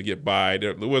for them to get by.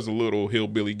 There was a little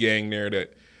hillbilly gang there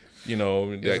that,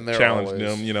 that challenged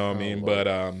them, you know what I mean? Lord.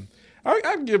 But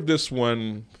I'd give this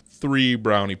one 3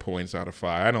 brownie points out of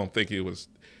 5. I don't think it was,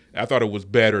 I thought it was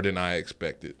better than I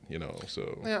expected,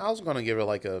 so. Yeah, I was going to give it a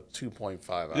 2.5 out of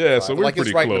 5. Yeah, so we're pretty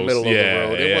it's right close. In the middle of the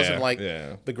road. It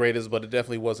wasn't the greatest, but it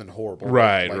definitely wasn't horrible.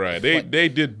 Right. They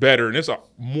did better, and it's a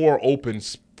more open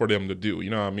for them to do.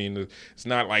 You know what I mean? It's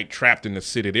not trapped in the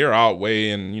city. They're out way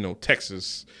in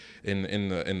Texas in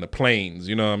the plains.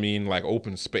 You know what I mean?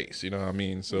 Open space. You know what I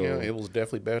mean? So yeah, it was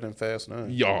definitely better than Fast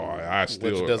 9. Yeah, I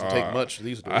still which doesn't take much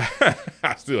these days.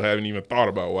 I still haven't even thought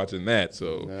about watching that.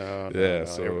 So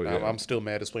I'm still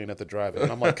mad it's playing at the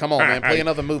drive-in. I'm like, come on, man, play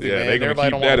another movie, man. They're gonna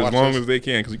Everybody keep that as long as they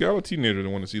can because you got a teenager that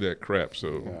want to see that crap.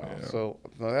 So so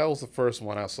that was the first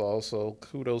one I saw. So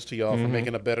kudos to y'all for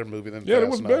making a better movie than Fast 9. It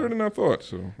was better than I thought.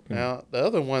 So now the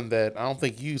other one that I don't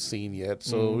think you've seen yet.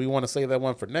 So we want to save that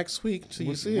one for next week till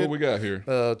you see it. we got here?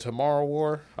 Tomorrow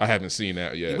War. I haven't seen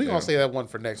that yet. We're going to say that one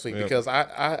for next week because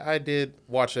I did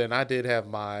watch it and I did have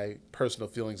my personal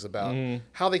feelings about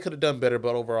how they could have done better,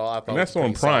 but overall I thought and that's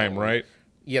on Prime, right?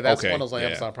 Yeah, that's one of those on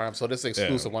Amazon Prime. So this is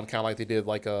exclusive one, kind of like they did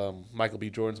like Michael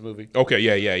B. Jordan's movie. Okay,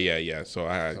 yeah.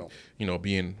 So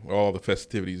being all the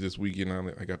festivities this weekend,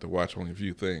 I got to watch only a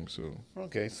few things. So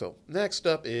okay, so next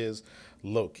up is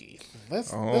Loki.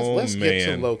 Let's get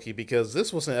to Loki because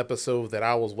this was an episode that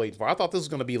I was waiting for. I thought this was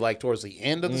going to be like towards the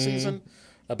end of the season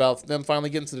about them finally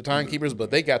getting to the timekeepers,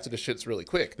 but they got to the shits really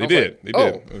quick. They did.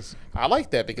 I like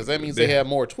that because that means they have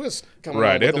more twists coming.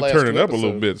 Right, they had to turn it up a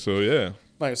little bit. So yeah.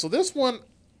 Right, so this one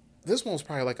was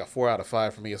probably like a 4 out of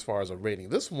 5 for me as far as a rating.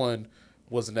 This one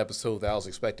was an episode that I was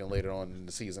expecting later on in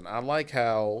the season. I like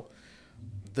how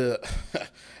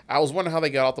I was wondering how they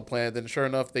got off the planet. Then sure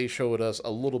enough, they showed us a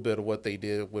little bit of what they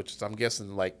did, which is, I'm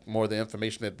guessing, like more the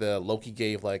information that the Loki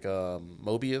gave, like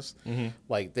Mobius.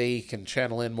 Like they can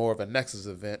channel in more of a Nexus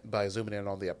event by zooming in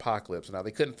on the apocalypse. Now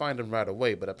they couldn't find him right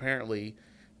away, but apparently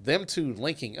them two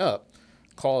linking up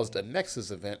caused a Nexus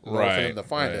event for them to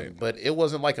find him. But it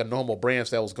wasn't like a normal branch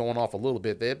that was going off a little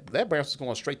bit. That branch was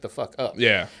going straight the fuck up.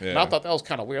 Yeah. And I thought that was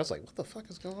kind of weird. I was like, what the fuck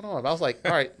is going on? And I was like,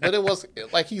 all right. But it was,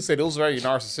 like he said, it was very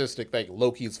narcissistic. Like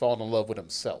Loki's falling in love with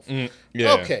himself.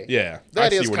 Okay. Yeah.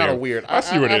 That is kind of weird. I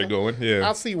see where they're going. Yeah.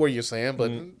 I see what you're saying.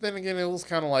 But then again, it was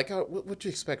kind of like, oh, what'd you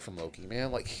expect from Loki,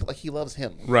 man? Like he loves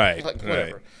him. Right. Like,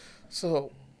 whatever. Right.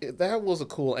 So that was a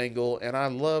cool angle, and I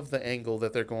love the angle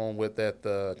that they're going with, that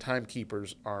the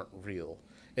timekeepers aren't real.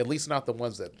 At least not the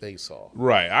ones that they saw.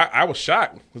 Right. I was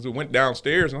shocked because it went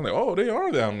downstairs, and I'm like, oh, they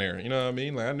are down there. You know what I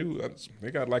mean? Like I knew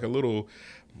they got like a little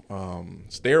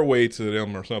stairway to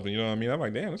them or something. You know what I mean? I'm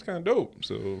like, damn, that's kind of dope.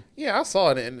 So yeah, I saw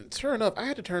it, and sure enough, I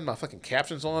had to turn my fucking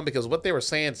captions on because what they were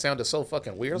saying sounded so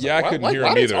fucking weird. I couldn't hear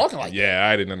them either. Like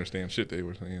I didn't understand shit they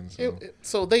were saying. So,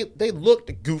 so they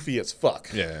looked goofy as fuck.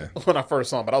 Yeah. When I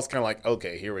first saw them, but I was kind of like,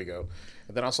 okay, here we go.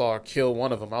 And then I saw her kill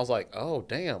one of them. I was like, oh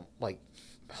damn, like.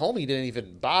 Homie didn't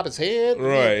even bob his head.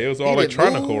 Right, it was all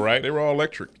electronical, right? They were all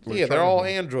electric. Yeah, they're all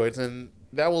androids, and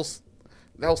that was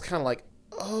kind of like,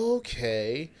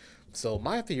 okay. So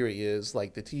my theory is,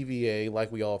 like, the TVA,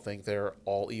 like we all think they're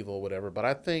all evil, whatever, but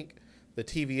I think the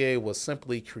TVA was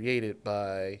simply created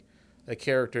by a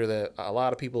character that a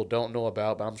lot of people don't know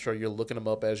about, but I'm sure you're looking him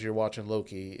up as you're watching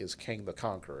Loki, is Kang the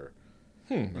Conqueror.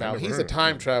 Now, he's a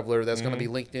time traveler that's going to be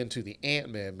linked into the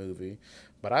Ant-Man movie.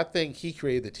 But I think he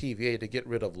created the TVA to get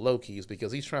rid of Loki's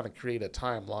because he's trying to create a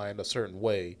timeline a certain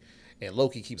way, and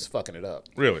Loki keeps fucking it up.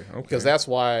 Really? Okay. Because that's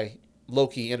why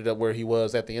Loki ended up where he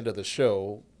was at the end of the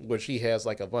show, which he has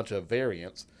like a bunch of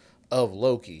variants of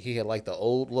Loki. He had like the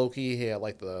old Loki, he had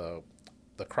like the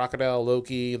crocodile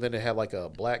Loki, and then it had like a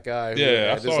black guy who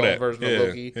had his own version of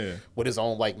Loki with his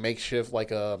own like makeshift like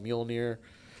a Mjolnir.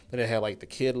 Then it had like the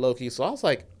kid Loki. So I was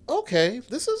like, okay,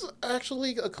 this is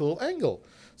actually a cool angle.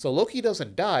 So Loki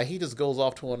doesn't die. He just goes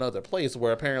off to another place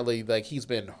where apparently like he's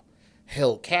been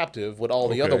held captive with all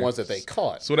the other ones that they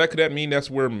caught. So could that mean that's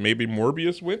where maybe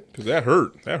Morbius went? Because that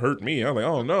hurt. That hurt me. I was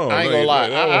like, oh no. I ain't gonna lie.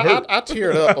 I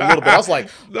teared up a little bit. I was like,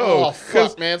 oh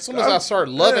fuck, man. As soon as I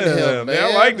started loving him, man.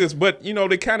 I like this. But you know,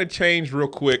 they kind of changed real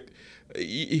quick.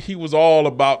 He was all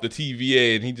about the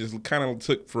TVA, and he just kind of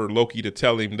took for Loki to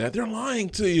tell him that they're lying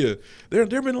to you. They've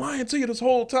been lying to you this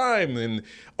whole time. And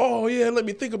oh yeah, let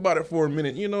me think about it for a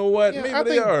minute. You know what? Yeah, Maybe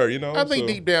they are. You know, I think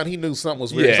deep down he knew something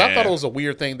was weird. I thought it was a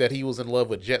weird thing that he was in love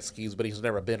with jet skis, but he's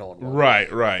never been on one.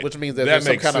 Right. Which means that there's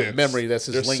some kind of memory that's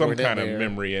just lingering in there. There's some kind of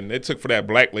memory, and it took for that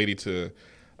black lady to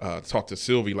talk to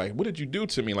Sylvie. Like, what did you do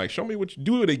to me? Like, show me what you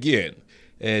do it again.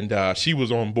 And she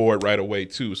was on board right away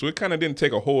too. So it kind of didn't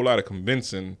take a whole lot of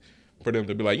convincing for them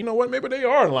to be like, you know what, maybe they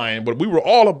are lying. But we were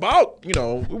all about, the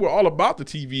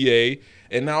TVA.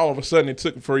 And now all of a sudden it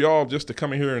took for y'all just to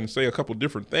come in here and say a couple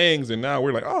different things. And now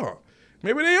we're like, oh,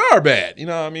 maybe they are bad. You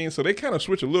know what I mean? So they kind of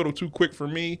switched a little too quick for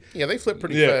me. Yeah, they flipped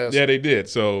pretty fast. Yeah, they did.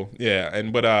 So yeah,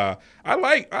 but I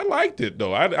liked it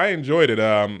though. I enjoyed it.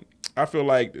 I feel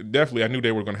like definitely I knew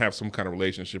they were going to have some kind of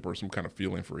relationship or some kind of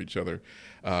feeling for each other.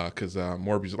 Because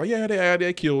Morbius was like, yeah,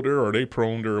 they killed her or they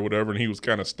proned her or whatever. And he was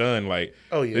kind of stunned like,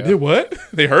 oh, yeah. They did what?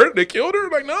 They hurt? They killed her?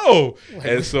 Like, no.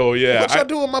 And so, yeah. What y'all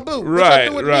do with my boo?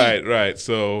 Right.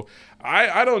 So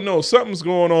I don't know. Something's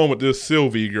going on with this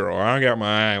Sylvie girl. I got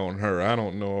my eye on her. I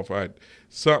don't know if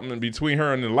something between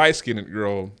her and the light-skinned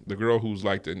girl, the girl who's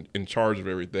like in charge of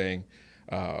everything.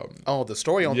 The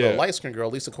story on the light-skinned girl,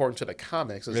 at least according to the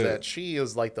comics, is that she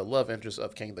is like the love interest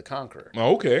of Kang the Conqueror.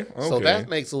 Okay. So that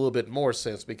makes a little bit more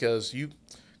sense because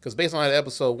because based on how the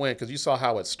episode went, because you saw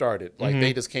how it started, like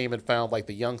they just came and found like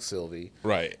the young Sylvie,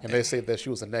 right? And they said that she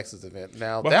was a Nexus event.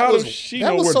 Now but that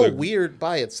was so weird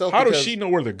by itself. How does she know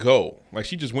where to go? Like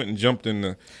she just went and jumped in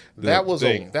the that was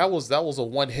thing. that was a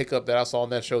one hiccup that I saw on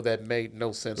that show that made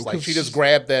no sense. Like she just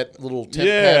grabbed that little temp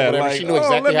pad, whatever. Like, she knew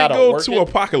exactly how to go work to it.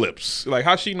 Apocalypse. Like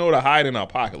how she know to hide in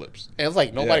Apocalypse? And it's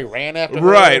like nobody ran after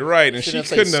her. Right, and she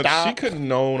couldn't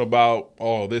known about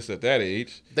all this at that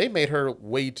age. They made her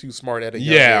way too smart at a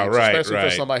young age, especially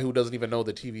for somebody who doesn't even know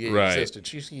the TVA existed.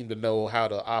 She seemed to know how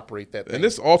to operate that thing. And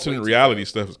this alternate reality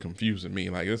stuff is confusing me.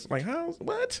 Like it's like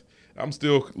what? I'm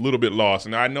still a little bit lost.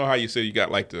 And I know how you say you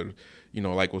got like the,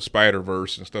 like with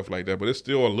Spider-Verse and stuff like that, but it's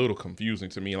still a little confusing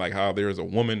to me, like how there's a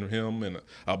woman him and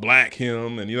a black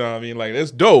him, and you know what I mean? Like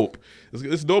it's dope.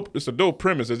 It's dope. It's a dope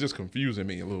premise. It's just confusing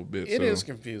me a little bit. It is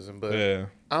confusing, but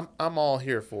I'm all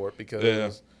here for it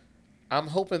because I'm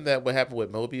hoping that what happened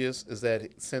with Mobius is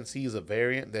that since he's a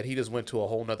variant, that he just went to a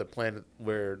whole nother planet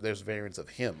where there's variants of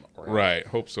him. Right.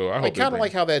 Hope so. I hope kind of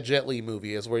like how that Jet Li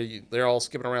movie is, where they're all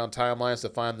skipping around timelines to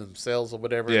find themselves or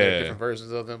whatever. Yeah. There are different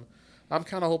versions of them. I'm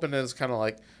kind of hoping that it's kind of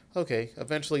like, okay,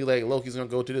 eventually like Loki's gonna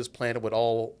go to this planet with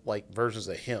all like versions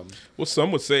of him. Well,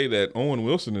 some would say that Owen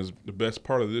Wilson is the best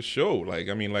part of this show. Like,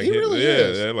 I mean, like he really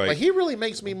is. Like he really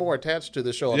makes me more attached to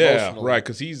the show. Yeah, right.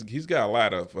 Because he's got a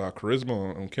lot of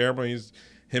charisma on camera.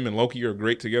 Him and Loki are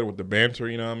great together with the banter.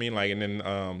 You know what I mean? Like, and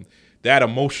then that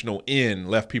emotional end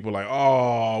left people like,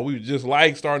 oh, we just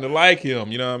starting to like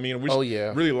him. You know what I mean? We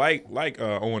really like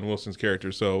Owen Wilson's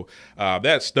character. So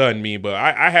that stunned me. But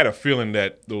I had a feeling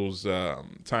that those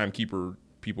Timekeeper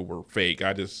people were fake.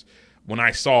 When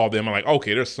I saw them, I'm like,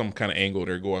 okay, there's some kind of angle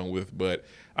they're going with. But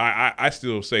I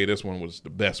still say this one was the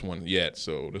best one yet.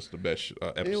 So this is the best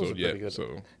episode yet.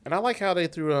 So, and I like how they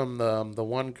threw the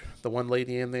one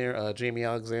lady in there, Jamie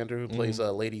Alexander, who plays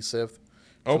Lady Sif.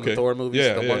 From the Thor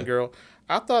movies, one girl.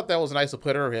 I thought that was nice to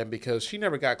put her in because she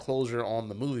never got closure on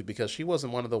the movie because she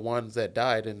wasn't one of the ones that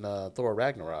died in Thor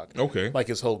Ragnarok. Okay. Like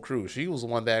his whole crew. She was the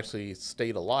one that actually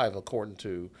stayed alive according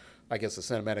to, I guess, the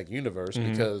cinematic universe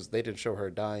because they didn't show her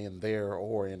dying there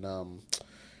or in...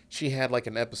 she had like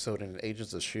an episode in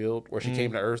Agents of S.H.I.E.L.D. where she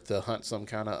came to Earth to hunt some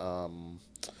kind of, I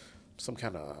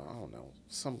don't know,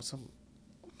 some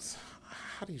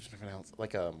how do you pronounce it?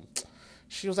 Like,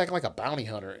 she was acting like a bounty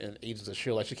hunter in Agents of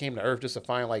S.H.I.E.L.D. Like she came to Earth just to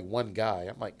find like one guy.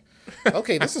 I'm like,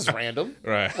 okay, this is random.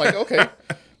 Right. I'm like, okay.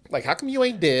 Like, how come you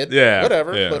ain't dead? Yeah.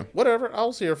 Whatever. Yeah. But whatever. I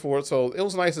was here for it. So it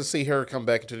was nice to see her come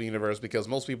back into the universe because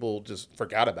most people just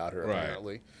forgot about her,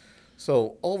 apparently. Right.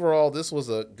 So overall, this was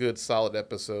a good, solid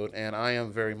episode, and I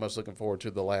am very much looking forward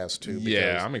to the last two.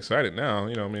 Yeah, I'm excited now.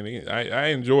 You know, I mean, I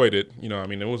enjoyed it. You know, I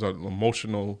mean, it was an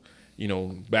emotional,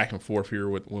 back and forth here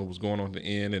with what was going on at the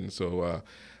end, and so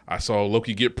I saw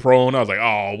Loki get prone. I was like,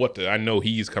 oh, I know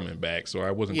he's coming back, so I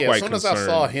wasn't quite concerned. As soon as I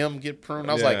saw him get prone,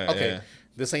 I was like, okay.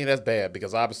 This ain't as bad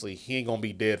because obviously he ain't gonna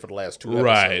be dead for the last 2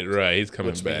 episodes. Right. He's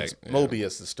coming back.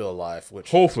 Mobius is still alive,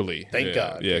 which hopefully, thank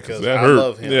God. Yeah, because I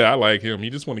love him. Yeah, I like him. You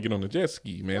just want to get on the jet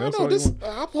ski, man.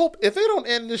 I hope if they don't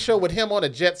end the show with him on a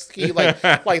jet ski, like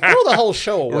throw the whole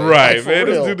show away. Right, man.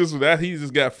 Let's do this with that. He's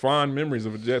just got fond memories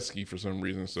of a jet ski for some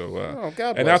reason. So,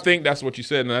 God and I think that's what you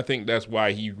said, and I think that's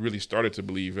why he really started to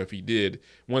believe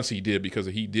once he did, because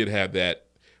he did have that.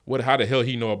 How the hell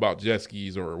he know about jet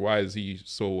skis, or why is he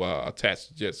so attached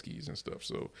to jet skis and stuff?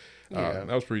 So that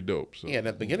was pretty dope. So. Yeah, and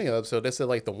at the beginning of the episode, they said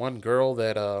like the one girl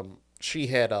that she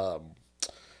had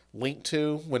linked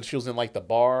to when she was in like the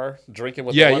bar drinking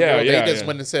with the one girl. They just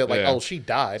went and said like, oh, she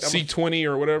died. C20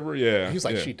 or whatever. Yeah. He was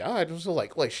like, she died. It was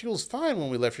like she was fine when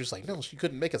we left. She was like, no, she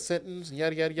couldn't make a sentence. And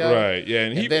yada yada yada. Right. Yeah.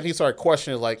 And then he started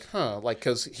questioning like,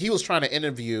 because he was trying to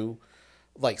interview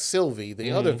like Sylvie, the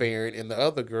other variant, and the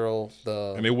other girl,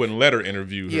 and they wouldn't let her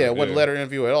interview her. Yeah, wouldn't let her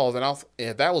interview at all. And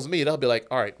if that was me, they'll be like,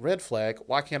 all right, red flag.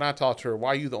 Why can't I talk to her? Why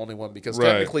are you the only one? Because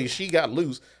technically she got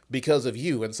loose because of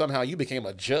you, and somehow you became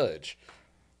a judge.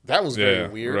 That was very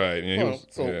weird. Right. Yeah,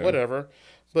 whatever.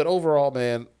 But overall,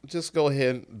 man, just go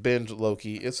ahead and binge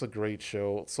Loki. It's a great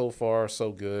show. So far,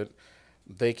 so good.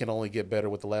 They can only get better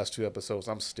with the last 2 episodes.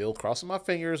 I'm still crossing my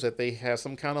fingers that they have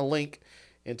some kind of link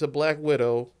into Black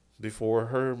Widow before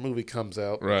her movie comes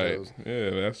out. Right. Yeah,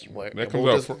 that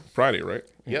comes out Friday, right?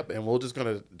 Yep, and we're just going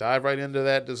to dive right into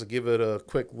that just to give it a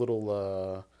quick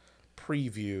little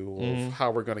preview of how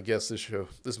we're going to guess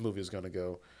this movie is going to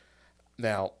go.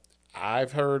 Now,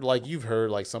 I've heard, like you've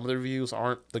heard, like some of the reviews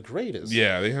aren't the greatest.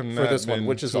 Yeah, they have not been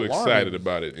which is too excited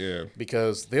about it. Yeah,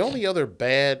 because the only other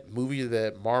bad movie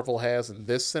that Marvel has in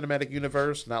this cinematic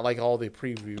universe, not like all the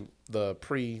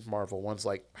pre-Marvel ones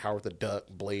like Howard the Duck,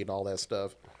 Blade, and all that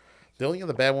stuff. The only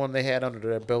other bad one they had under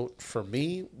their belt for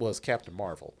me was Captain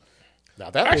Marvel. Now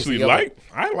that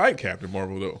I like Captain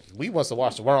Marvel though. We must have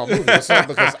watched the wrong movie or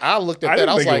something because I looked at that.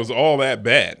 I was like, it was all that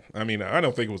bad. I mean, I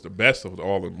don't think it was the best of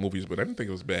all the movies, but I didn't think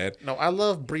it was bad. No, I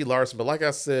love Brie Larson, but like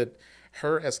I said,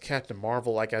 her as Captain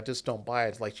Marvel, like I just don't buy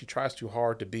it. Like she tries too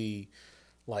hard to be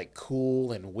like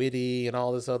cool and witty and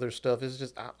all this other stuff. It's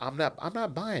just I'm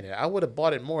not buying it. I would have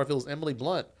bought it more if it was Emily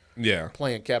Blunt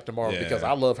playing Captain Marvel because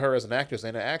I love her as an actress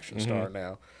and an action star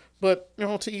now. But,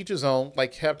 to each his own.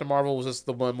 Like, Captain Marvel was just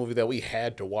the one movie that we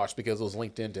had to watch because it was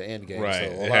linked into Endgame.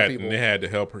 Right. So a lot of people, they had to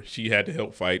help her. She had to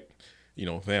help fight,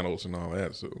 Thanos and all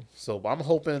that. So I'm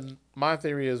hoping, my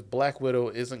theory is Black Widow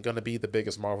isn't going to be the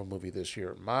biggest Marvel movie this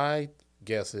year. My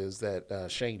guess is that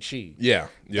Shang-Chi. Yeah.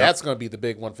 That's going to be the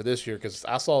big one for this year because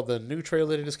I saw the new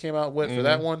trailer that just came out with for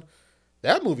that one.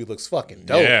 That movie looks fucking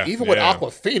dope. Yeah, Even with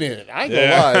Awkwafina in it. I ain't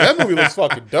gonna lie. That movie looks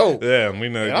fucking dope. Yeah, we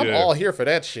know. And I'm all here for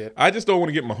that shit. I just don't want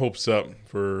to get my hopes up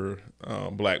for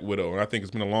Black Widow. And I think it's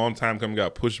been a long time coming.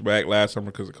 Got pushed back last summer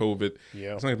because of COVID.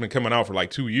 Yeah. It's been coming out for like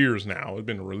 2 years now. It's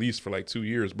been released for like 2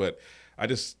 years. But I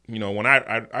just, when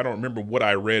I don't remember what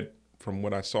I read from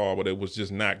what I saw, but it was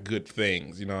just not good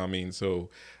things. You know what I mean?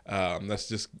 So let's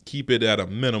just keep it at a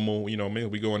minimal. Maybe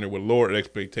we go in there with lower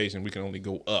expectation. We can only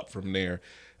go up from there.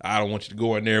 I don't want you to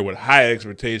go in there with high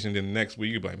expectation. Then the next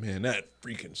week you're like, man, that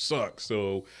freaking sucks.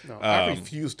 So I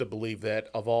refuse to believe that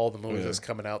of all the movies that's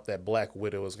coming out, that Black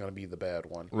Widow is going to be the bad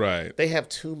one. Right. They have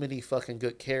too many fucking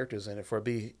good characters in it for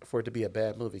it to be a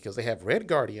bad movie because they have Red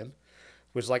Guardian,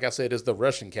 which, like I said, is the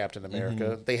Russian Captain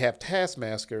America. They have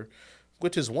Taskmaster,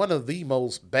 which is one of the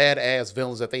most badass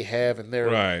villains that they have in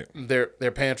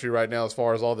their pantry right now as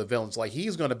far as all the villains. Like,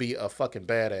 he's going to be a fucking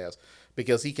badass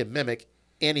because he can mimic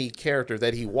any character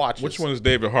that he watches. Which one is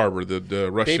David Harbour,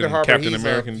 the Russian Captain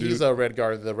American dude? He's a Red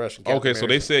Guardian, the Russian Captain America. So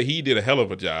they said he did a hell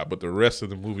of a job, but the rest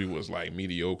of the movie was like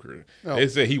mediocre. They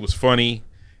said he was funny,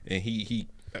 and he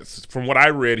from what I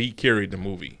read, he carried the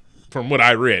movie. From what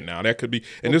I read, now that could be,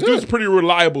 and this dude's a pretty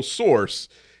reliable source.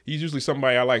 He's usually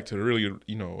somebody I like to really,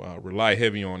 rely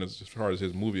heavy on as far as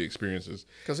his movie experiences.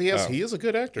 Because he is a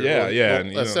good actor.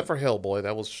 Except for Hellboy,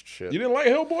 that was shit. You didn't like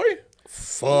Hellboy?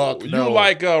 Fuck no. You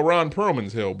like Ron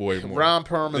Perlman's Hellboy more. Ron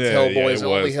Perlman's Hellboy is the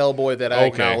only Hellboy that I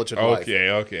acknowledge in life.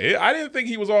 Okay. I didn't think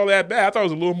he was all that bad. I thought it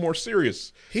was a little more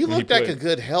serious. He looked like a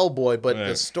good Hellboy, but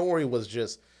the story was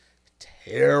just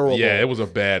terrible. Yeah, it was a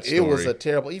bad story. It was a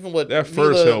terrible. Even with that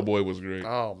first Hellboy was great.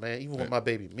 Oh man, even with my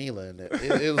baby Mila in it,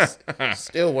 it was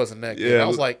still wasn't that good. I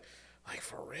was like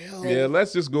for real. Yeah,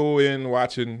 let's just go in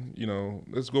watching.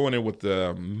 Let's go in there with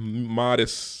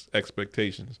modest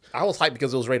expectations. I was hyped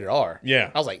because it was rated R. Yeah,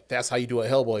 I was like, that's how you do a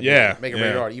Hellboy movie. Make it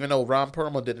rated R. Even though Ron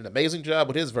Perlman did an amazing job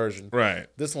with his version. Right.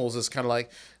 This one was just kind of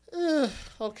like,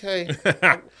 okay.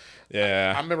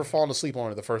 Yeah, I remember falling asleep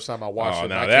on it the first time I watched it.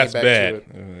 Now that's bad.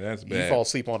 That's bad. You fall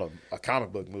asleep on a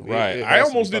comic book movie, right? I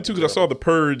almost did too because I saw The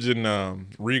Purge in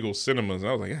Regal Cinemas. And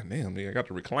I was like, God damn, I got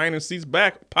the reclining seats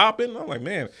back popping. I'm like,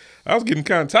 man, I was getting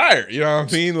kind of tired. You know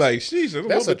what I mean? Like, sheesh,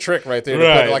 that's a trick right there.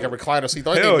 To put like a recliner seat.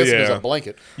 The only thing missing is a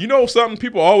blanket. You know something?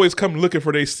 People always come looking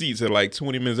for their seats at like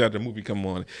 20 minutes after the movie come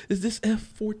on. Is this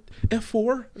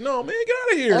F4? No, man, get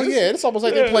out of here. Oh yeah, it's almost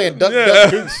like they're playing Duck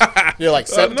Goose. You're like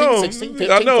 17, 16,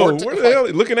 15, I know. 14. Where the hell?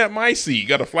 Looking at my seat.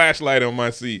 Got a flashlight on my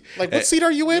seat. Like, what seat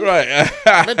are you in? Right.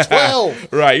 I'm in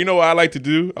 12. Right. You know what I like to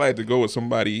do? I like to go with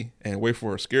somebody and wait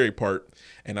for a scary part,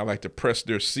 and I like to press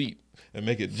their seat and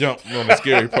make it jump on the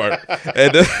scary part.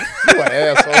 And, you an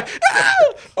asshole.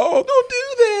 Oh, don't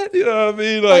do that. You know what I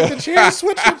mean? Like the chair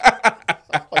switching.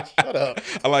 Like, shut up.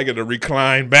 I like it to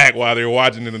recline back while they're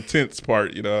watching an intense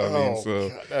part. You know what I mean? So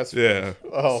God, that's yeah.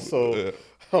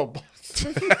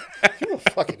 You're a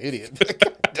fucking idiot.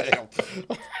 God damn.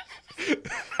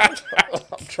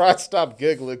 I'm trying to stop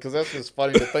giggling because that's just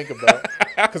funny to think about.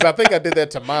 Because I think I did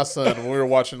that to my son when we were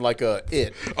watching like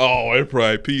It. Oh, they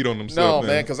probably peed on themselves.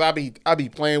 No, man, because I be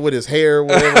playing with his hair, or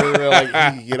whatever.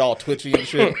 Like he get all twitchy and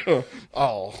shit.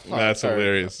 Oh, that's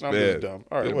hilarious. I'm really dumb.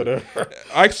 All right, whatever.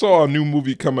 I saw a new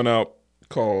movie coming out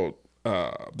called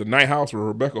The Night House with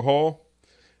Rebecca Hall.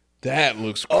 That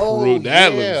looks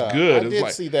looks good. I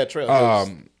did see that trailer.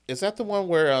 Is that the one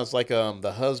where it's like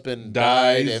the husband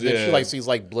died and then she like sees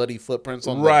like bloody footprints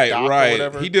on the dock or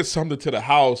whatever? He did something to the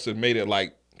house and made it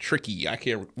like tricky. I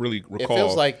can't really recall. It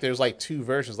feels like there's like two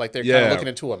versions. Like they're kind of looking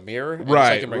into a mirror. And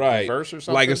right, it's like reverse or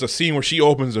something. Like it's a scene where she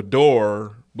opens a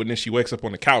door, but then she wakes up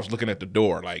on the couch looking at the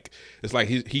door. Like it's like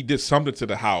he did something to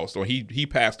the house, or he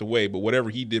passed away. But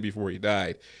whatever he did before he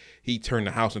died, he turned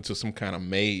the house into some kind of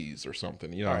maze or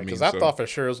something. You know what I mean? Because I thought for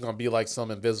sure it was going to be like some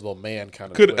Invisible Man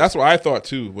kind of twist. That's what I thought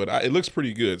too, but it looks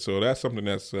pretty good. So that's something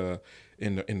that's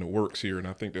in the works here, and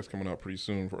I think that's coming out pretty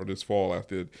soon for this fall.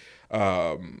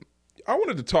 I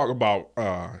wanted to talk about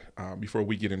before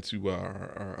we get into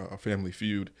our Family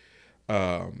Feud. We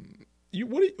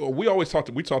talked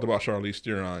about Charlize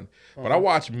Theron, but I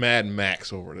watched Mad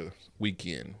Max over the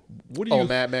weekend.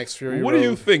 Mad Max Fury What Road. do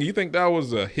you think? You think that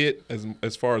was a hit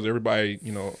as far as everybody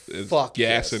is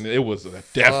gassing? Yes. It was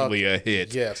definitely a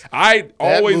hit. Yes,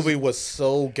 that movie was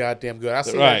so goddamn good. I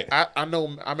seen it. I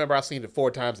remember I seen it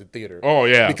 4 times in theater. Oh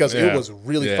yeah, because it was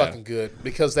really fucking good.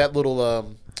 Because that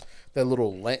little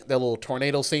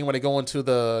tornado scene when they go into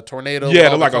the tornado. Yeah,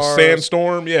 like a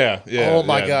sandstorm. Yeah. Oh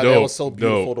my god, dope, that was so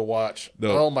beautiful to watch.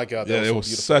 Dope. Oh my god, it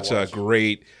was such a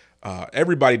great.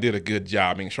 Everybody did a good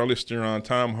job. I mean, Charlize Theron,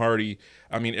 Tom Hardy.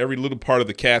 I mean, every little part of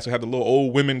the cast. We had the little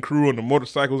old women crew on the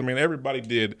motorcycles. I mean, everybody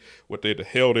did what the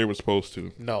hell they were supposed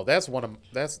to. No, that's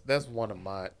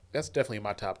definitely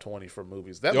my top 20 for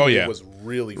movies. That movie was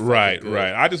really fucking good.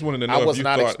 Right. I just wanted to know. I was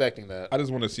not expecting that. I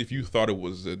just wanted to see if you thought it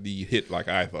was the hit like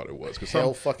I thought it was.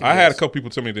 I had a couple people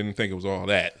tell me they didn't think it was all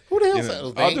that. Who the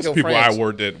hell said it? Just people I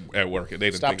worked at work. They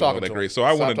didn't think it was all that great. So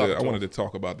I wanted to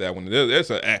talk about that one.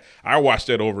 I watched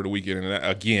that over the weekend and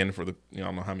again for I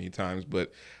don't know how many times,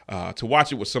 but to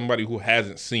watch it with somebody who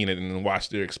hasn't seen it and then watch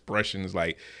their expressions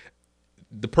like.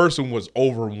 The person was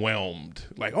overwhelmed.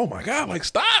 Like, oh my God, like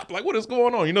stop. Like, what is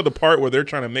going on? You know the part where they're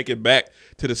trying to make it back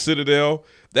to the Citadel?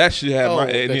 That should have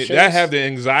that have the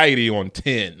anxiety on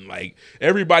 10. Like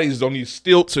everybody's on these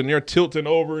stilts and they're tilting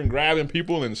over and grabbing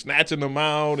people and snatching them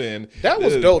out, and that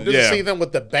was dope. Did you see them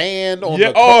with the band on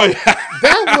the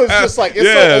that was just like it's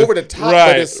so over the top,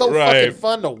 but it's so fucking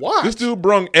fun to watch. This dude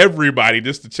brung everybody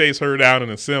just to chase her down in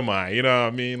a semi. You know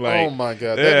what I mean? Like, oh my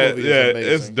God, that movie is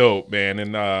amazing. It's dope, man.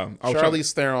 And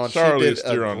Charlize Theron, she did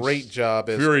a great job.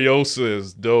 Furiosa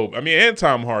is dope. I mean, and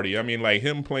Tom Hardy. I mean, like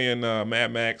him playing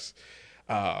Mad Max.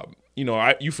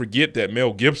 You forget that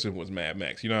Mel Gibson was Mad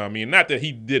Max. You know what I mean? Not that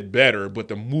he did better, but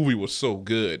the movie was so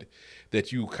good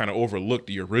that you kind of overlooked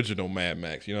the original Mad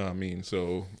Max. You know what I mean?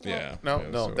 So yeah.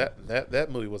 That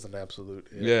movie was an absolute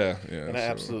hit. Yeah. And I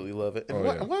absolutely love it. And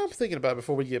what I'm thinking about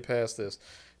before we get past this,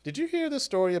 did you hear this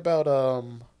story about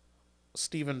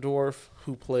Stephen Dorff,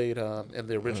 who played in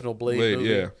the original Blade movie?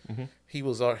 Yeah. Mm-hmm. He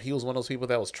was one of those people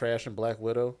that was trashing Black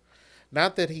Widow.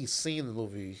 Not that he's seen the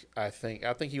movie, I think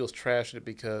he was trashing it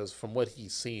because from what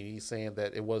he's seen, he's saying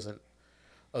that it wasn't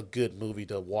a good movie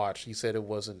to watch. He said it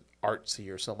wasn't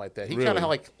artsy or something like that. He kind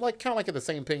of had the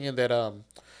same opinion that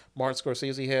Martin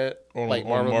Scorsese had.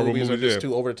 Marvel movies are just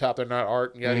too over the top. They're not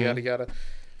art. Yada yada yada.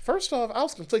 First off, I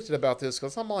was conflicted about this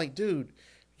because I'm like, dude,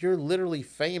 you're literally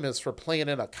famous for playing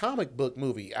in a comic book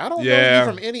movie. I don't know you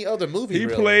from any other movie. He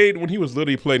played when he was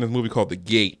little. He played in this movie called The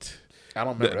Gate. I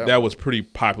don't remember that was pretty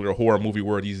popular horror movie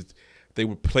where they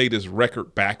would play this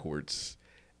record backwards.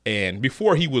 And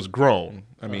before he was grown,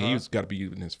 I mean, he's got to be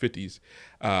in his 50s.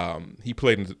 He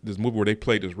played in this movie where they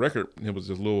played this record. And it was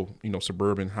this little,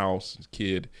 suburban house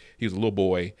kid. He was a little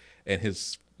boy, and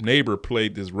his neighbor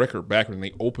played this record backwards, and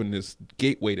they opened this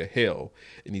gateway to hell.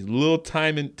 And these little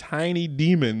tiny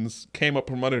demons came up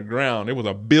from under the ground. There was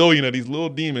 1 billion of these little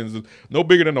demons, no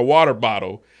bigger than a water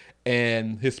bottle.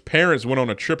 And his parents went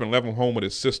on a trip and left him home with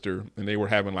his sister, and they were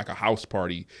having like a house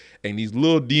party. And these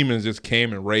little demons just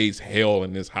came and raised hell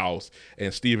in this house.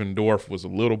 And Stephen Dorff was a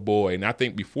little boy. And I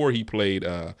think before he played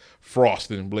Frost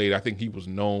in Blade, I think he was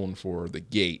known for The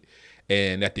Gate.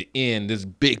 And at the end, this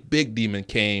big demon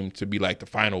came to be like the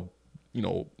final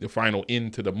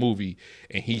end to the movie.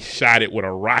 And he shot it with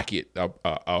a rocket,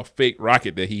 a fake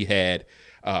rocket that he had,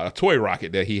 a toy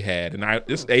rocket that he had. And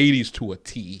it's 80s to a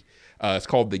T. It's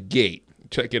called The Gate.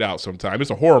 Check it out sometime.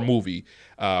 It's a horror movie,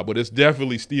 but it's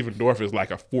definitely Stephen Dorff is like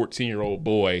a 14-year-old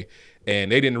boy,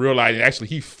 and they didn't realize actually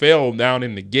he fell down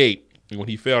in the gate. And when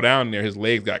he fell down there, his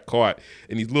legs got caught,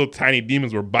 and these little tiny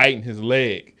demons were biting his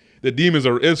leg. The demons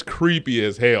it's creepy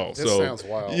as hell. This sounds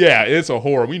wild. Yeah, it's a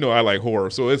horror. I like horror,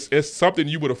 so it's something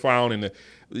you would have found in the.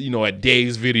 At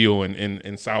Dave's Video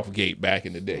in Southgate back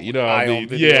in the day. You know what I mean?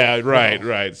 Yeah,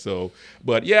 right. So,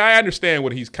 but yeah, I understand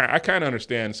what I kind of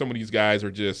understand some of these guys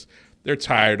are they're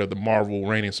tired of the Marvel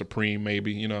reigning supreme,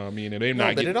 maybe. You know what I mean? And they're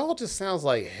not. But it all just sounds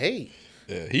like hate.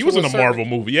 Yeah, he was in a Marvel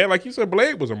movie. Yeah, like you said,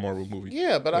 Blade was a Marvel movie.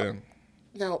 Yeah, but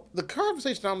now the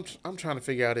conversation I'm trying to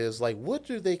figure out is like, what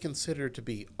do they consider to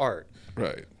be art?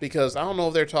 Right. Because I don't know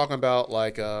if they're talking about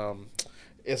like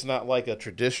it's not like a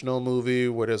traditional movie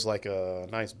where there's like a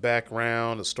nice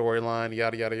background, a storyline,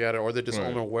 yada, yada, yada, or they're just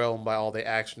overwhelmed by all the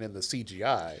action and the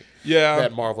CGI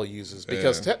that Marvel uses.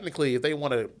 Because technically, if they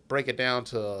want to break it down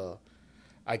to,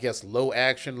 I guess, low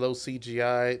action, low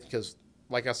CGI, because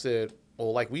like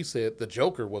we said, The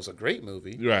Joker was a great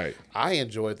movie. Right. I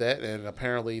enjoyed that, and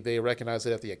apparently they recognized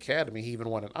it at the Academy. He even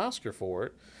won an Oscar for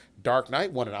it. Dark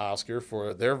Knight won an Oscar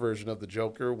for their version of the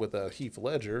Joker with Heath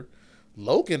Ledger.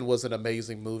 Logan was an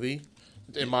amazing movie,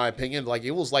 in my opinion. Like,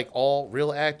 it was like all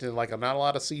real acting, like not a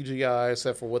lot of CGI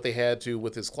except for what they had to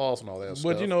with his claws and all that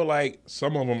stuff. But, you know, like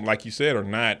some of them, like you said, are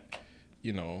not,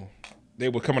 you know, they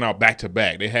were coming out back to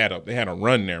back. They had a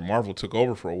run there. Marvel took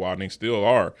over for a while, and they still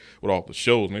are with all the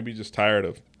shows. Maybe just tired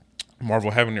of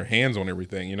Marvel having their hands on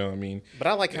everything, you know what I mean? But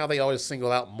I like how they always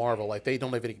single out Marvel. Like, they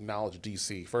don't even acknowledge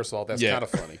DC. First of all, that's kind of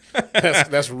funny.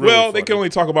 That's really well, funny. they can only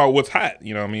talk about what's hot,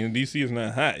 you know what I mean? DC is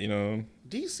not hot, you know?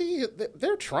 DC,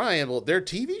 they're trying. Well, their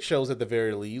TV shows, at the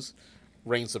very least,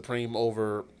 reign supreme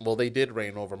over... Well, they did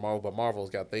reign over Marvel, but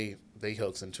Marvel's got they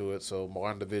hooks into it. So,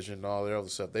 WandaVision and all their other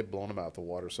stuff, they've blown them out the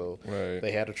water. So,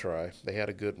 they had to try. They had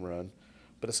a good run.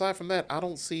 But aside from that, I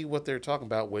don't see what they're talking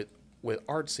about with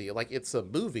artsy. Like, it's a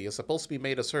movie. It's supposed to be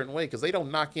made a certain way, because they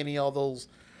don't knock any of those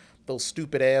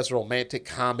stupid ass romantic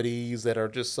comedies that are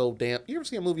just so damn. You ever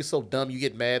see a movie so dumb you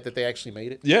get mad that they actually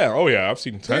made it? Yeah, oh yeah, I've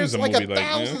seen tons of movies like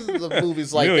thousands of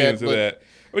movies like millions that. Of that.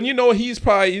 And you know, he's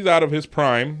out of his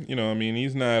prime. You know, I mean,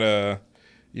 he's not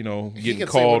you know, getting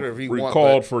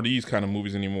called for these kind of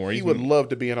movies anymore. He would love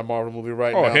to be in a Marvel movie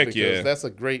right now. Heck because yeah, that's a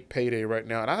great payday right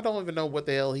now. And I don't even know what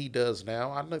the hell he does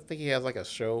now. I don't think he has like a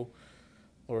show.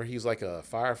 Or he's like a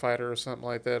firefighter or something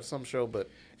like that, some show. But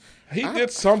he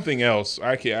did something else.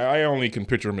 I only can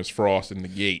picture him as Frost in The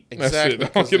Gate. Exactly.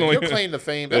 That's your claim to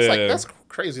fame. That's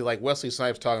crazy. Like Wesley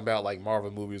Snipes talking about like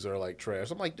Marvel movies are like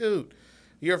trash. I'm like, dude,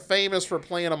 you're famous for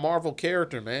playing a Marvel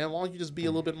character, man. Why don't you just be a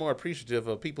little bit more appreciative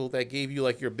of people that gave you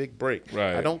like your big break?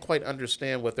 Right. I don't quite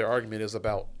understand what their argument is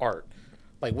about art.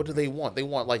 Like, what do they want? They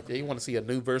want to see a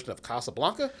new version of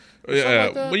Casablanca? Yeah,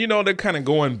 like that? But you know, they're kind of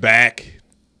going back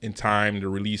in time to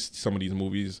release some of these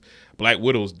movies. Black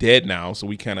Widow's dead now, so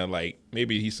we kind of like,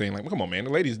 maybe he's saying like, well, come on, man, the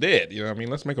lady's dead. You know what I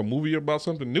mean? Let's make a movie about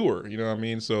something newer. You know what I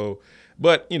mean? So,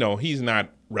 but you know, he's not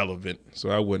relevant, so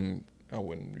I wouldn't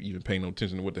even pay no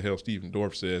attention to what the hell Stephen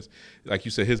Dorff says. Like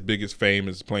you said, his biggest fame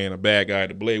is playing a bad guy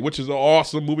to Blade, which is an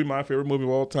awesome movie, my favorite movie of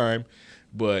all time.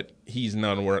 But he's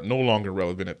no longer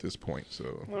relevant at this point.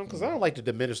 So, well, because I don't like to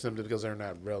diminish them because they're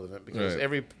not relevant. Because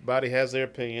everybody has their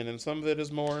opinion, and some of it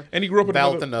is more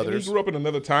valid than others. He grew up in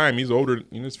another time. He's older,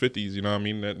 in his 50s. You know what I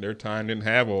mean? That their time didn't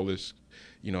have all this,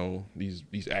 you know,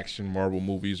 these action Marvel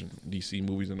movies, DC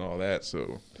movies, and all that.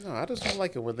 So, no, I just don't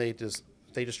like it when they just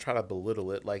try to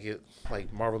belittle it. Like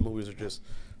Marvel movies are just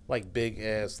like big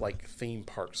ass like theme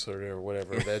parks or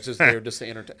whatever. That's just they're just to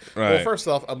entertain. Right. Well, first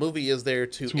off, a movie is there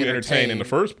to entertain in the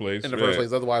first place.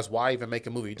 Otherwise, why even make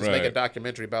a movie? Just make a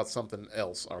documentary about something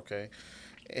else, okay?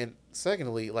 And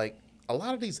secondly, like a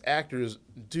lot of these actors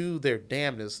do their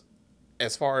damnedest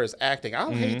as far as acting. I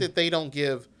don't hate that they don't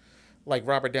give like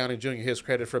Robert Downey Jr. his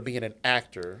credit for being an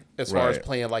actor as far as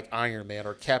playing like Iron Man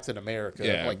or Captain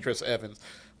America, like Chris Evans.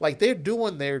 Like, they're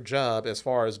doing their job as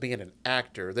far as being an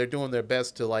actor. They're doing their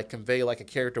best to, like, convey, like, a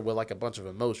character with, like, a bunch of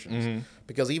emotions.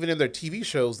 Because even in their TV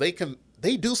shows, they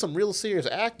do some real serious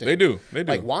acting. They do.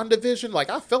 Like, WandaVision, like,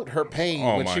 I felt her pain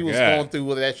when she was going through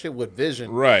with that shit with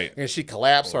Vision. Right. And she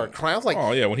collapsed or crying. I was like,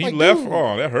 oh, yeah, when he left,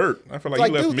 that hurt. I feel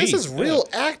like he left me. This is real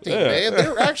acting, man.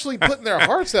 They're actually putting their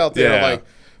hearts out there. Like,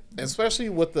 especially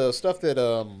with the stuff that,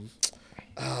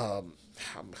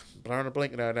 I'm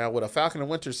blanking now with a Falcon and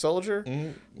Winter Soldier,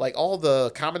 like all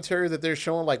the commentary that they're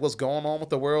showing, like what's going on with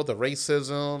the world, the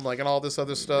racism, like and all this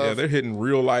other stuff. Yeah, they're hitting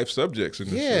real life subjects in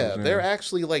this show. They're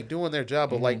actually like doing their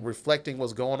job of like reflecting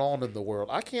what's going on in the world.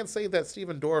 I can't say that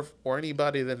Stephen Dorff or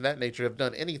anybody in that nature have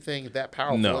done anything that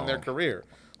powerful in their career.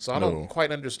 So I don't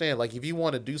quite understand. Like, if you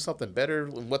want to do something better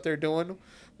than what they're doing,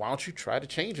 why don't you try to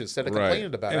change it instead of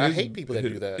complaining about it? I hate people that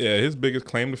do that. Yeah, his biggest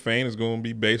claim to fame is going to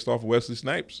be based off Wesley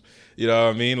Snipes. You know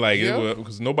what I mean? Like,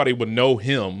 because nobody would know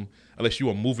him unless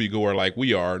you're a moviegoer like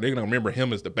we are. They're going to remember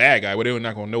him as the bad guy, but they're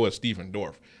not going to know as Stephen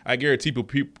Dorff. I guarantee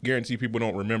people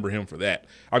don't remember him for that.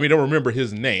 I mean, they don't remember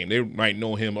his name. They might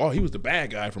know him. Oh, he was the bad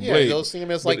guy from Blade. They'll see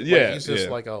him as like, he's just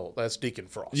like, oh, that's Deacon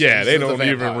Frost. Yeah, they don't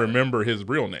even remember his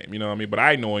real name. You know what I mean? But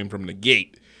I know him from The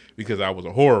Gate because I'm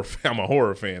a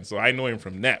horror fan, so I know him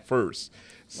from that first.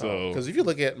 So, because if you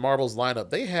look at Marvel's lineup,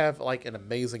 they have like an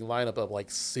amazing lineup of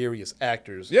like serious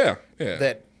actors.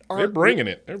 That they're bringing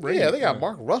it. They got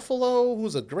Mark Ruffalo,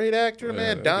 who's a great actor,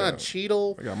 man. Don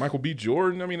Cheadle. They got Michael B.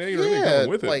 Jordan. I mean, they really coming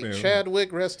with it, man.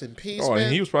 Chadwick, rest in peace, man.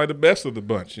 And he was probably the best of the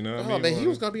bunch, you know what I mean? Man, he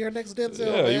was going to be our next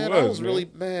Denzel, man. I was really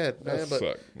mad, man.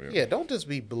 But don't just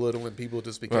be belittling people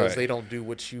just because they don't do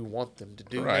what you want them to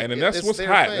do. Right, and that's what's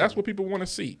hot. That's what people want to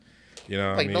see. You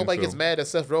know, like nobody gets mad at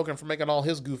Seth Rogen for making all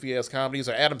his goofy ass comedies,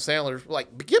 or Adam Sandler.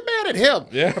 Like, get mad at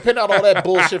him for putting out all that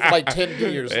bullshit for like 10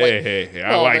 years. Hey,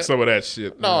 I like some of that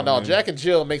shit. No, Jack and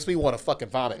Jill makes me want to fucking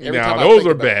vomit every time. Those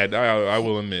are bad. I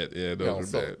will admit,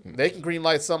 those are bad. They can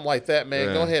greenlight something like that,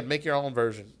 man. Go ahead, make your own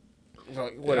version.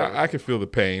 Whatever. I can feel the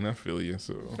pain. I feel you.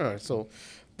 So all right. So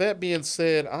that being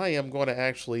said, I am going to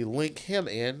actually link him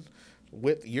in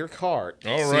with your card.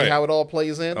 All See how it all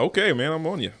plays in? Okay, man, I'm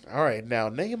on you. All right, now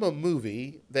name a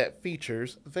movie that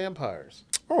features vampires.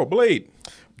 Oh, Blade.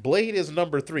 Blade is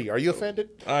number 3. Are you offended?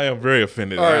 I am very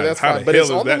offended. All right, that's fine. But it's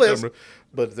on the list.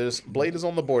 But Blade is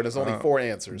on the board. There's only 4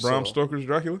 answers. Bram Stoker's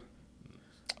Dracula?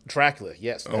 Dracula,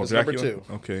 yes. That is number 2.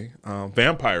 Okay.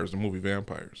 Vampires, the movie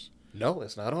Vampires. No,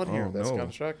 it's not on here. That's kind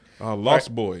of shocking.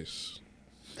 Lost Boys.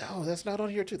 No, that's not on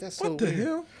here, too. That's so what the weird.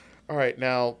 Hell? All right,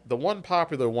 now, the one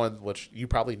popular one, which you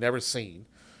probably never seen,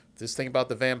 this thing about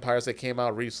the vampires that came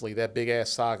out recently, that big-ass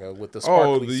saga with the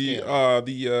sparkly skin.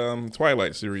 The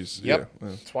Twilight series. Yep. Yeah.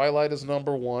 Twilight is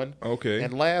number 1. Okay.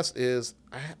 And last is,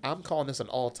 I'm calling this an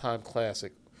all-time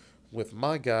classic, with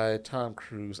my guy, Tom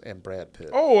Cruise and Brad Pitt.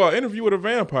 Oh, Interview with a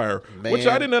Vampire, which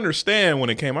I didn't understand when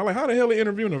it came out. Like, how the hell are they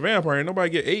interviewing a vampire and nobody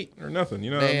get 8 or nothing?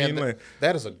 You know what I mean? Like,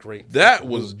 that is a great That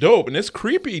was dope. And it's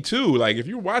creepy, too. Like, if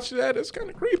you watch that, it's kind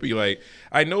of creepy. Like,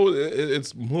 I know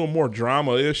it's a little more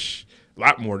drama-ish, a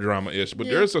lot more drama-ish, but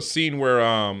there's a scene where,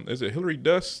 is it Hilary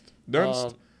Dunst?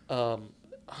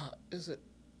 Is it?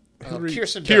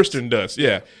 Kirsten Dunst,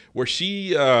 yeah. Where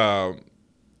she, where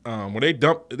they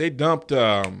dumped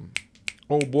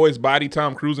old boy's body,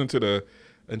 Tom Cruise, into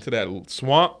that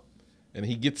swamp, and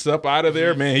he gets up out of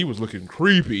there. Man, he was looking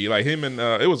creepy. Like him and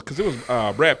it was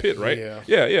Brad Pitt, right?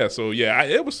 Yeah. So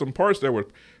it was some parts that were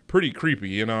pretty creepy.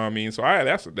 You know what I mean? So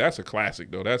that's a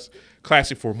classic though. That's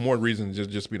classic for more reasons than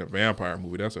just being a vampire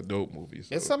movie. That's a dope movie.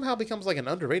 So. It somehow becomes like an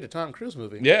underrated Tom Cruise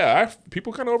movie. Yeah,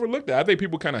 people kind of overlooked that. I think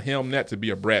people kind of helmed that to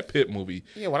be a Brad Pitt movie.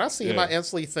 Yeah, when I see him, I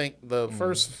instantly think the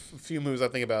first few movies I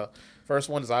think about. First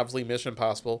one is obviously Mission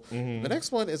Impossible. The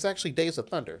next one is actually Days of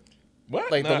Thunder. What?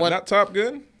 Like not Top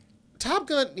Gun? Top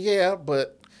Gun, yeah,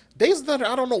 but Days of Thunder,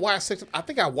 I don't know why I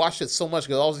think I watched it so much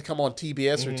because it always come on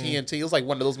TBS or TNT. It was like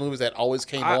one of those movies that always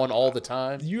came on all the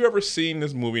time. You ever seen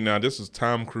this movie now? This is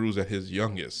Tom Cruise at his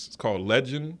youngest. It's called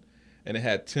Legend, and it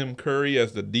had Tim Curry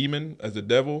as the demon, as the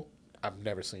devil. I've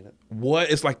never seen it.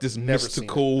 What? It's like this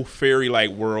mystical fairy-like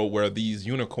world where these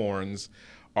unicorns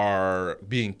are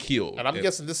being killed. And I'm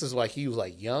guessing this is like he was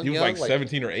like young. He was like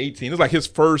 17 or 18. It's like his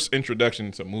first introduction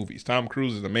to movies. Tom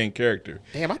Cruise is the main character.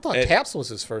 Damn, I thought Taps was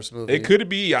his first movie. It could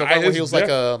be. The one where he was like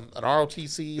an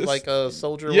ROTC, like a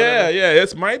soldier. Yeah.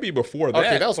 It might be before that.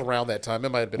 Okay, that was around that time. It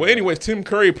might have been. Well, anyways, Tim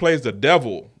Curry plays the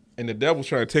devil, and the devil's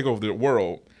trying to take over the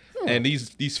world. And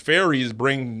these fairies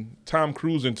bring Tom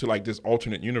Cruise into like this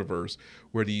alternate universe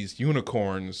where these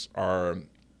unicorns are,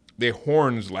 their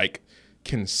horns like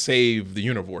can save the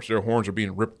universe. Their horns are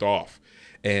being ripped off.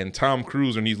 And Tom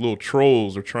Cruise and these little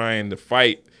trolls are trying to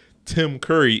fight Tim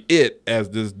Curry, as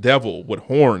this devil with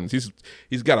horns.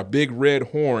 He's got a big red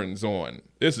horns on.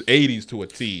 This is 80s to a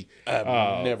T.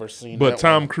 I've never seen but that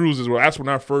Tom one. Cruise is, that's when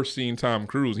I first seen Tom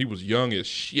Cruise. He was young as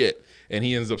shit. And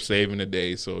he ends up saving the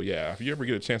day. So, yeah, if you ever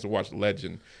get a chance to watch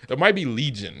Legend, it might be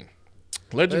Legion.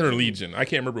 Legend or Legion. I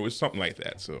can't remember. It was something like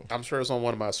that. So I'm sure it's on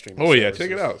one of my streaming services. services.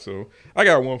 Check it out. So I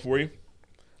got one for you.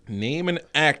 Name an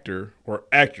actor or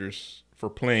actress for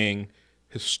playing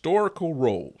historical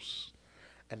roles.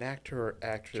 An actor or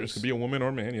actress. Just could be a woman or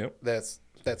a man, yep. That's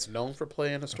known for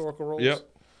playing historical roles? Yep.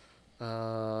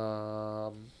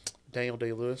 Daniel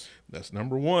Day-Lewis. That's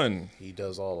number 1. He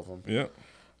does all of them. Yep.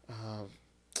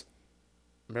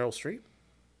 Meryl Streep?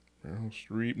 Meryl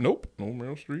Streep. Nope. No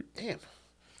Meryl Streep. Damn.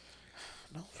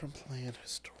 Known from playing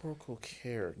historical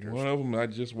characters. One of them I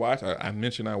just watched. I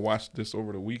mentioned I watched this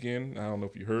over the weekend. I don't know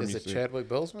if you heard me say. Is it Chadwick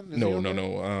Boseman?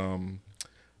 No.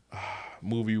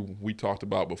 Movie we talked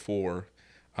about before.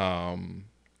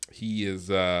 He is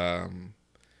the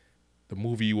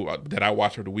movie that I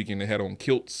watched over the weekend. They had on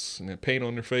kilts and had paint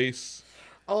on their face.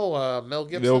 Oh, Mel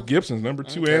Gibson. Mel Gibson's number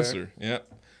 2 answer. Yeah.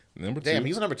 Number 2. Damn,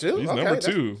 he's number 2? He's number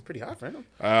 2. Pretty high for him.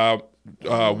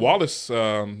 Wallace,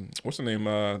 what's the name?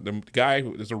 The guy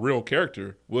who is a real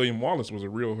character. William Wallace was a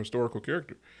real historical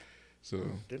character. So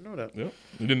didn't know that. Yeah,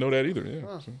 you didn't know that either.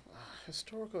 Yeah. So.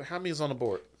 Historical. How many is on the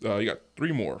board? You got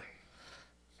 3 more.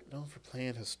 Known for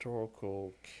playing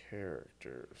historical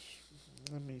characters.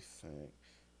 Let me think.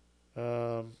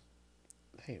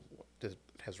 Hey,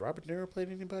 has Robert De Niro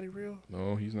played anybody real?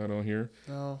 No, he's not on here.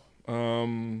 No.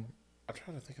 I'm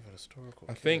trying to think of a historical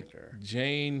character. I think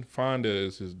Jane Fonda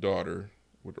is his daughter,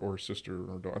 or sister,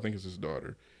 or daughter. I think it's his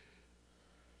daughter.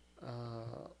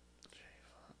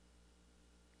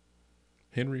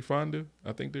 Henry Fonda.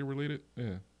 I think they're related.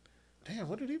 Yeah. Damn,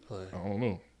 what did he play? I don't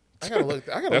know. I gotta look.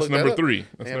 That's look number that 3.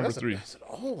 That's Man, number 3. That's an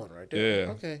old one right there.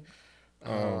 Yeah. Okay.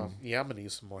 Yeah, I'm gonna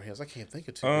need some more hands. I can't think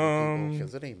of too many people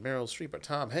because it ain't Meryl Streep or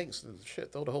Tom Hanks and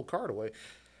shit. Throw the whole card away.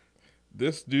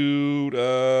 This dude,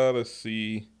 let's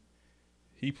see.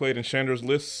 He played in Chandler's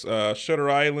List, Shutter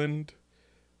Island.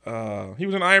 He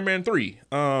was in Iron Man 3.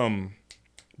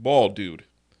 Bald dude.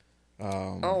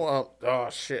 Oh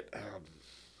shit.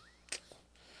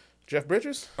 Jeff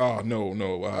Bridges? Oh no.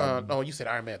 No, you said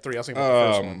Iron Man 3. I was thinking about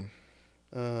the first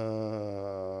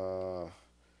one.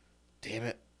 Damn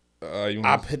it.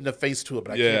 I'm hitting a face to it,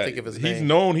 but I can't think of his name. He's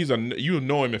known. You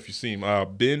know him if you see him.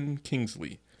 Ben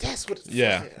Kingsley. That's what.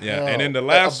 Yeah. Oh, And then the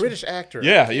last a British actor.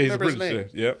 Yeah, he's a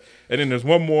British. Yeah. And then there's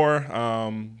one more.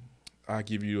 I'll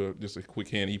give you just a quick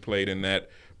hint. He played in that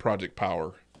Project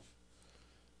Power.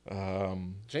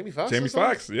 Jamie Foxx.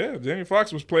 Jamie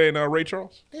Foxx was playing Ray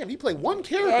Charles. Damn, he played one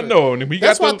character. I know. And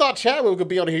that's why I thought Chadwick could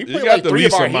be on here. He played like the 3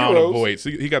 least of our amount heroes. of votes.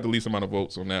 He got the least amount of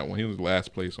votes on that one. He was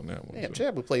last place on that one. Damn,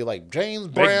 Chadwick played like James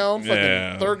Brown,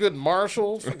 fucking Thurgood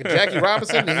Marshall, fucking Jackie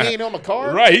Robinson, and he ain't on the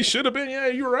card. Right, he should have been. Yeah,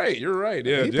 you're right.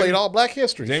 Yeah, he played all Black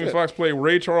history. Jamie Foxx played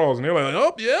Ray Charles, and they're like,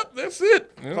 "Oh, yep, that's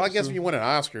it." Well, I guess when you win an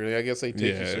Oscar, I guess they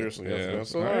take you seriously. Yeah.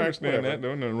 So I understand that.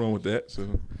 There's nothing wrong with that. So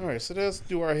all right, so let's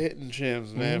do our hidden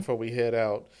gems, man, before we head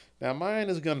out. Now, mine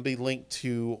is going to be linked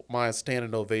to my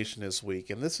standing ovation this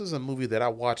week. And this is a movie that I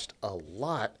watched a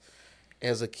lot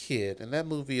as a kid. And that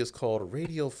movie is called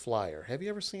Radio Flyer. Have you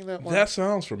ever seen that one? That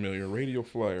sounds familiar, Radio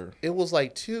Flyer. It was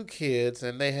like 2 kids,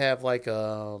 and they have like,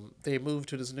 they moved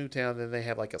to this new town, and they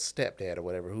have like a stepdad or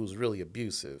whatever who's really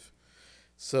abusive.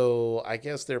 So I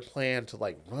guess their plan to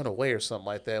like run away or something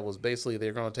like that was basically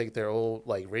they're going to take their old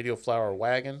like Radio Flyer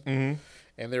wagon.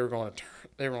 And they were going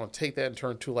to take that and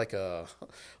turn to like a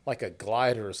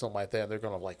glider or something like that. And they're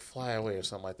going to like fly away or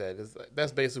something like that.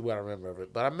 That's basically what I remember of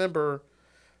it. But I remember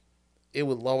it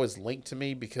would always link to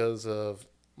me because of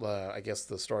I guess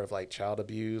the story of like child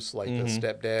abuse, like the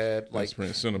stepdad, like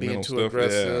being too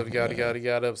aggressive,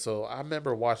 yada. So I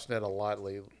remember watching that a lot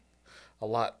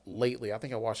lately. I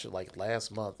think I watched it like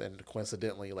last month, and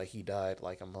coincidentally, like he died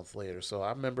like a month later. So I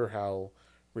remember how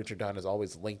Richard Donner is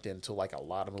always linked into like a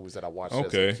lot of movies that I watched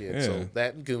as a kid. Yeah. So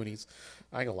that and Goonies,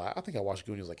 I ain't gonna lie, I think I watched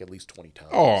Goonies like at least 20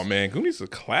 times. Oh man, Goonies is a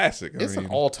classic. It's an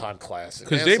all-time classic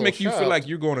because they make you feel like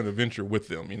you're going on an adventure with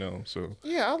them, you know. So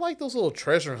yeah, I like those little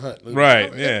treasure hunt movies.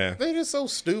 Right? Yeah, they're just so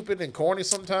stupid and corny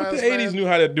sometimes. But the '80s knew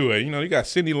how to do it. You know, you got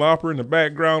Cyndi Lauper in the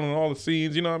background and all the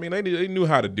scenes. You know, what I mean, they knew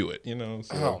how to do it. You know.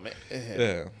 So, oh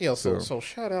man, yeah. So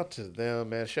shout out to them,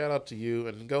 man. Shout out to you,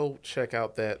 and go check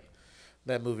out that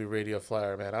movie Radio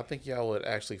Flyer, man. I think y'all would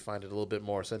actually find it a little bit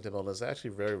more sentimental. It's actually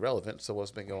very relevant to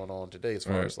what's been going on today as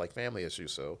far as like family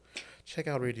issues. So check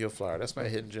out Radio Flyer. That's my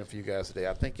hidden gem for you guys today.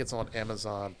 I think it's on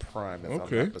Amazon Prime, if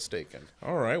I'm not mistaken.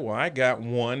 All right. Well, I got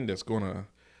one that's going to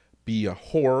be a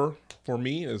horror for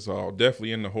me. It's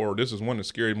definitely in the horror. This is one of the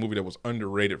scary movie that was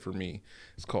underrated for me.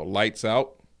 It's called Lights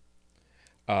Out.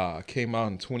 Came out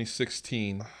in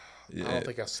 2016. Yeah. I don't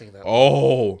think I've seen that.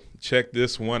 Oh, check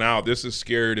this one out. This is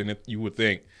scarier than you would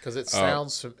think. Because it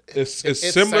sounds...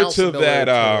 It's similar to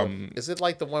that... is it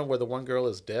like the one where the one girl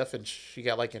is deaf and she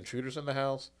got like intruders in the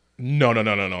house? No.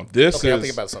 This is... I'm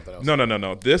thinking about something else.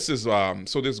 No. This is...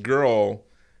 So this girl,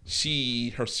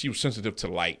 she was sensitive to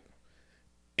light.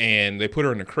 And they put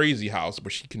her in a crazy house,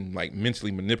 but she can like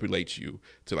mentally manipulate you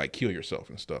to like kill yourself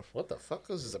and stuff. What the fuck?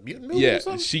 This is a mutant movie or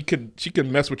something? she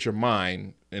could mess with your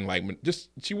mind and like just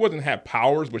she wouldn't have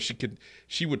powers, but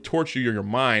she would torture your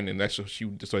mind, and that's what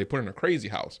so they put her in a crazy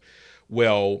house.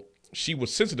 Well, she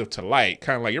was sensitive to light,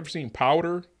 kind of like you ever seen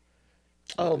Powder?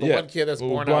 Oh, the one kid that's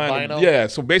born albino. Yeah,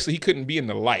 so basically he couldn't be in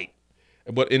the light,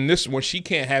 but in this one she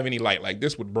can't have any light. Like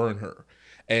this would burn her,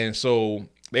 and so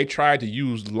they tried to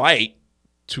use light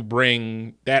to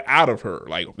bring that out of her.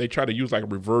 Like they try to use like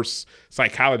reverse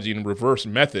psychology and reverse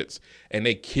methods, and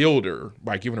they killed her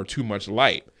by giving her too much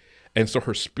light. And so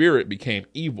her spirit became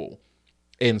evil.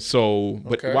 And so,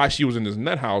 but while she was in this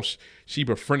nut house, she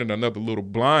befriended another little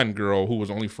blonde girl who was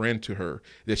only friend to her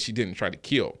that she didn't try to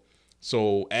kill.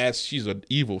 So as she's an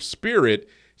evil spirit,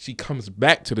 she comes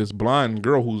back to this blonde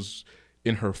girl who's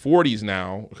in her 40s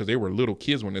now, because they were little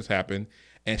kids when this happened.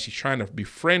 And she's trying to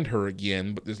befriend her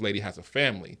again, but this lady has a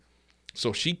family.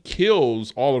 So she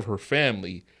kills all of her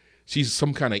family. She's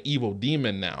some kind of evil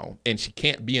demon now, and she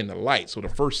can't be in the light. So the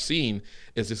first scene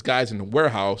is this guy's in the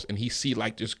warehouse, and he see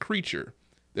like this creature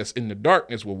that's in the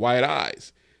darkness with white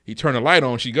eyes. He turned the light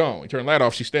on, she gone. He turned the light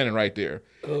off, she's standing right there.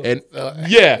 And I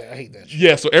hate that shit.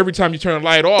 Yeah, so every time you turn the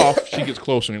light off, she gets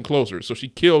closer and closer. So she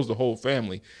kills the whole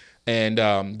family.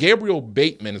 And Gabriel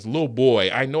Bateman is a little boy.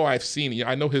 I know I've seen,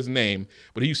 I know his name,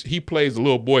 but he plays a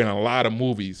little boy in a lot of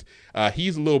movies.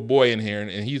 He's a little boy in here,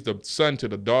 and he's the son to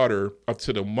the daughter,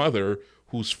 to the mother,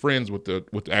 who's friends with the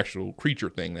actual creature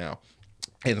thing now.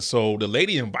 And so the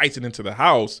lady invites it into the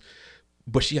house,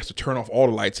 but she has to turn off all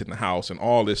the lights in the house and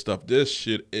all this stuff. This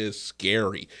shit is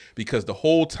scary because the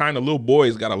whole time the little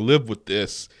boy's got to live with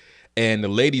this, and the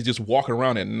lady's just walking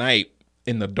around at night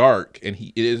in the dark, and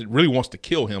it really wants to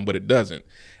kill him, but it doesn't.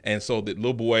 And so the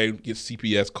little boy gets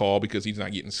CPS call because he's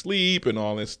not getting sleep and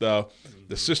all this stuff.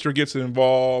 The sister gets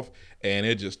involved, and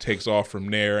it just takes off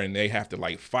from there, and they have to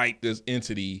like fight this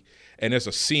entity. And there's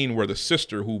a scene where the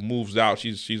sister who moves out,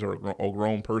 she's a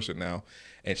grown person now,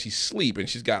 and she's asleep, and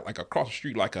she's got like across the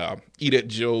street like a Eat at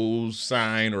Joe's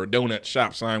sign or a donut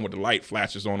shop sign where the light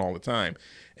flashes on all the time.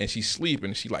 And she's sleeping,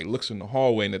 and she like looks in the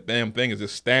hallway, and the damn thing is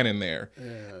just standing there.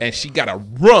 Yeah. And she got to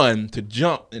run to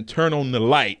jump and turn on the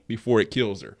light before it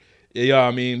kills her. You know what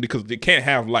I mean? Because they can't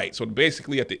have light. So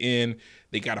basically at the end,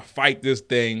 they got to fight this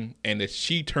thing, and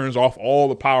she turns off all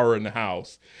the power in the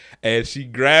house. And she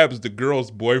grabs the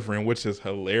girl's boyfriend, which is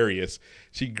hilarious.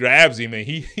 She grabs him, and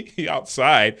he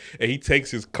outside, and he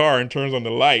takes his car and turns on the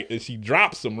light, and she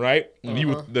drops him, right? And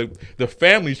the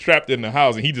family's trapped in the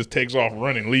house, and he just takes off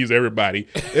running, leaves everybody.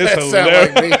 It's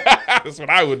hilarious. Like me. That's what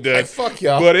I would do. Like, fuck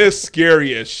y'all. But it's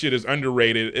scary as shit. It's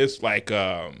underrated. It's like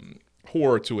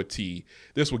horror to a T.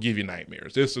 This will give you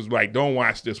nightmares. This is like, don't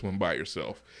watch this one by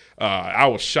yourself. I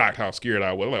was shocked how scared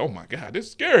I was. Like, oh my God, this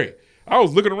is scary. I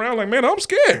was looking around like, man, I'm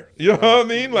scared. You know what I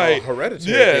mean? Like,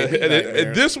 Hereditary. Yeah,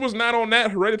 and this was not on that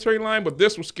Hereditary line, but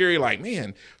this was scary. Like,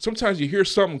 man, sometimes you hear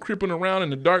something creeping around in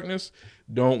the darkness.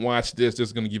 Don't watch this. This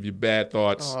is going to give you bad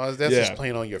thoughts. Oh, that's just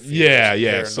playing on your feet.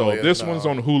 Yeah. So this one's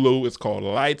on Hulu. It's called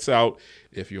Lights Out.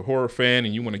 If you're a horror fan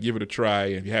and you want to give it a try,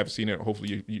 and if you haven't seen it,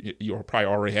 hopefully you probably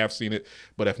already have seen it.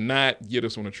 But if not, give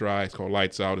this one a try. It's called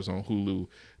Lights Out. It's on Hulu.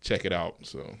 Check it out.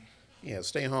 So. Yeah,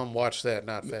 stay home, watch that,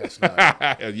 not Fast 9.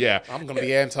 Yeah. I'm going to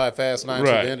be anti-Fast 9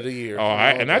 till the end of the year.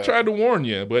 I tried to warn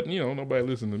you, but, nobody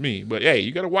listened to me. But, hey,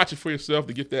 you got to watch it for yourself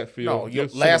to get that feel. No,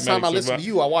 last time I listened to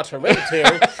you, I watched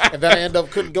Hereditary, and then I ended up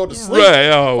couldn't go to sleep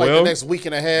the next week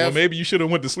and a half. Well, maybe you should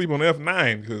have went to sleep on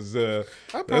F9, because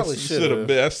I probably should have.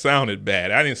 That sounded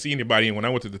bad. I didn't see anybody, when I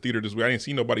went to the theater this week, I didn't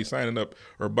see nobody signing up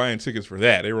or buying tickets for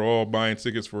that. They were all buying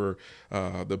tickets for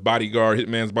The Bodyguard,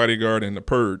 Hitman's Bodyguard, and The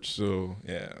Purge. So,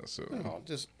 yeah. So. No,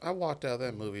 I walked out of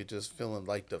that movie just feeling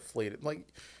like deflated,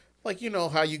 like you know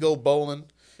how you go bowling,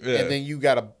 and then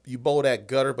you bowl that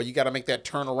gutter, but you got to make that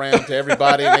turn around to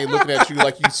everybody, and they looking at you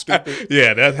like you stupid.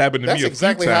 Yeah, that happened to me. That's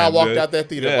exactly how I walked out that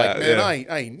theater. Like, man,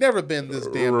 I ain't never been this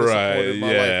damn disappointed in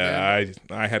my life,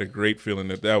 man. I had a great feeling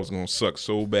that was gonna suck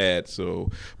so bad. So,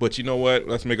 but you know what?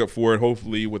 Let's make up for it.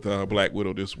 Hopefully with Black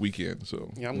Widow this weekend.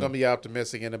 So yeah, I'm gonna be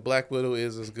optimistic, and if Black Widow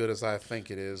is as good as I think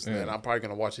it is, then I'm probably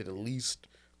gonna watch it at least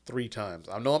 3 times.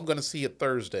 I know I'm going to see it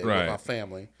Thursday with my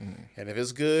family. And if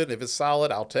it's good, if it's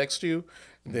solid, I'll text you.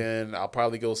 Then I'll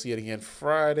probably go see it again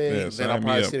Friday. Then I'll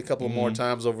probably see it a couple of more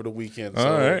times over the weekend. So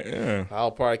all right, yeah. I'll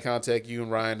probably contact you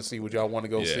and Ryan to see what y'all want to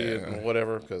go see it or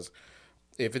whatever. Because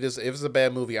if it's a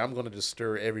bad movie, I'm going to just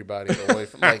stir everybody away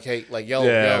from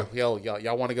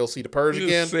y'all want to go see The Purge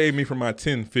again? Save me from my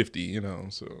 1050,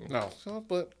 so. No,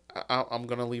 but I'm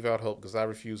going to leave out hope because I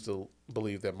refuse to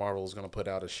believe that Marvel is going to put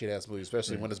out a shit-ass movie,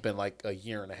 especially when it's been like a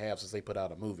year and a half since they put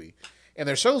out a movie. And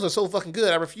their shows are so fucking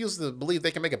good, I refuse to believe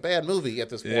they can make a bad movie at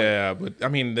this point. Yeah, but I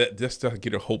mean, just to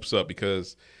get their hopes up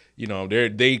because,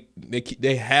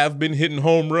 they have been hitting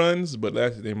home runs, but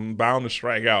they're bound to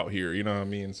strike out here, you know what I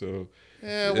mean? So...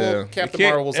 Yeah, Captain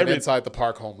Marvel was an inside the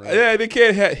park home run. Yeah, they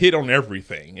can't hit on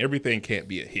everything. Everything can't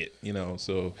be a hit,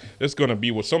 So it's going to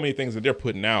be with so many things that they're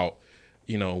putting out.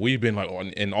 We've been like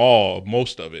in awe of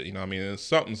most of it.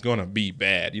 Something's going to be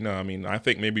bad. I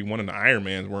think maybe one of the Iron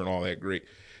Mans weren't all that great.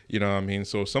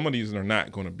 So some of these are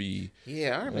not going to be.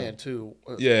 Yeah, Iron Man 2.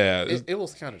 Yeah. It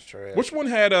was kind of trash. Which one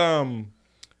had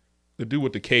to do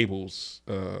with the cables?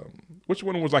 Which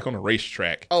one was like on a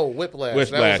racetrack? Oh,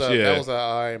 Whiplash. That was an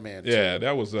Iron Man 2. Yeah,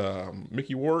 that was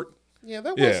Mickey Ward. Yeah,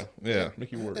 that was. Yeah,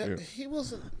 Mickey Ward. He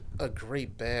wasn't a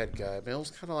great bad guy, man. It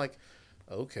was kind of like,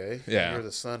 okay, you're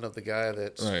the son of the guy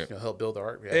that helped build the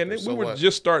arc reactor. And we were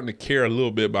just starting to care a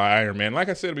little bit about Iron Man. Like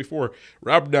I said before,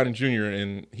 Robert Downey Jr.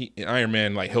 and Iron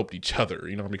Man helped each other,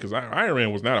 because Iron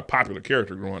Man was not a popular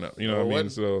character growing up. You know what I mean?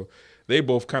 So they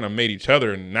both kind of made each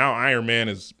other, and now Iron Man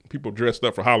is people dressed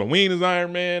up for Halloween as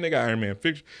Iron Man. They got Iron Man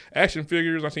action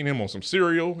figures. I seen him on some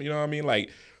cereal. You know what I mean? Like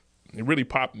it really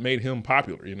made him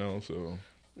popular. So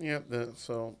yeah.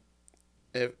 So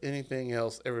if anything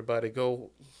else, everybody go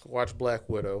watch Black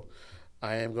Widow.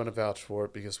 I am going to vouch for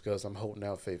it because I'm holding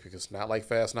out faith. Because not like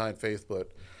Fast 9 faith, but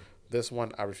this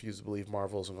one I refuse to believe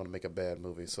Marvel isn't going to make a bad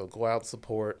movie. So go out and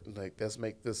support. Like, let's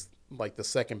make this like the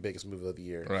second biggest movie of the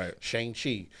year. Right.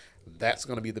 Shang-Chi. That's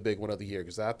going to be the big one of the year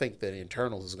because I think that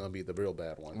Eternals is going to be the real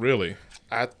bad one. Really?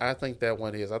 I think that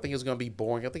one is. I think it's going to be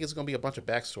boring. I think it's going to be a bunch of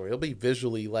backstory. It'll be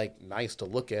visually like nice to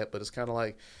look at, but it's kind of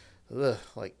like, ugh,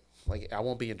 like I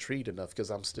won't be intrigued enough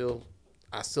because I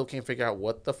still can't figure out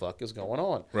what the fuck is going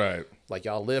on. Right. Like,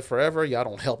 y'all live forever. Y'all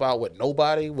don't help out with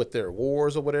nobody with their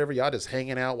wars or whatever. Y'all just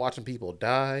hanging out watching people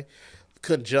die.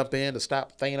 Couldn't jump in to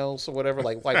stop Thanos or whatever.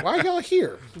 Like why are y'all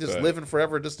here? Just Right. living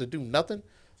forever just to do nothing?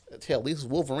 Hell, at least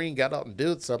Wolverine got out and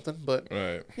did something. But,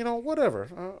 Right. whatever.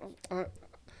 I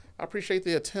appreciate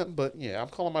the attempt, but, yeah, I'm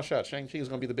calling my shot. Shang-Chi is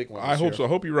going to be the big one I this hope year. so. I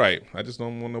hope you're right. I just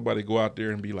don't want nobody to go out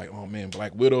there and be like, oh, man,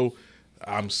 Black Widow.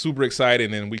 I'm super excited,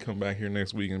 and then we come back here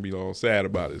next week and be all sad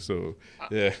about it. So,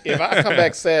 yeah. If I come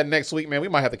back sad next week, man, we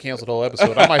might have to cancel the whole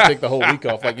episode. I might take the whole week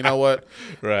off. Like, you know what?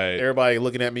 Right. Everybody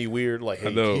looking at me weird. Like,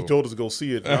 hey, know. he told us to go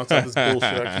see it. Now it's all this bullshit.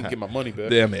 I can't get my money back.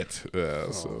 Damn it.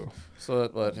 So,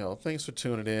 but, thanks for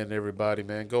tuning in, everybody,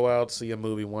 man. Go out, see a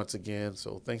movie once again.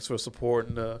 So, thanks for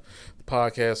supporting the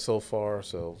podcast so far.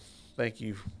 So, thank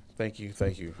you. Thank you.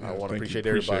 I want to appreciate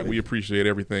everybody. We appreciate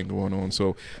everything going on.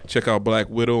 So, check out Black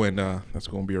Widow, and that's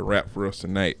going to be a wrap for us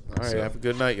tonight. All right, have a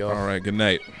good night, y'all. All right, good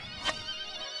night.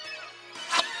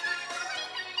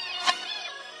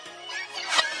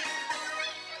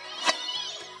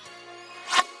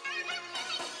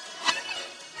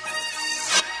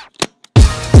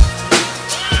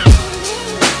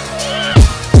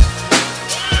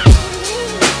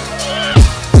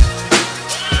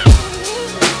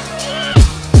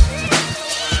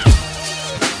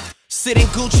 Sitting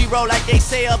Gucci roll like they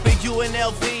say up in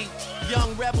UNLV.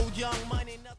 Young rebel, young money.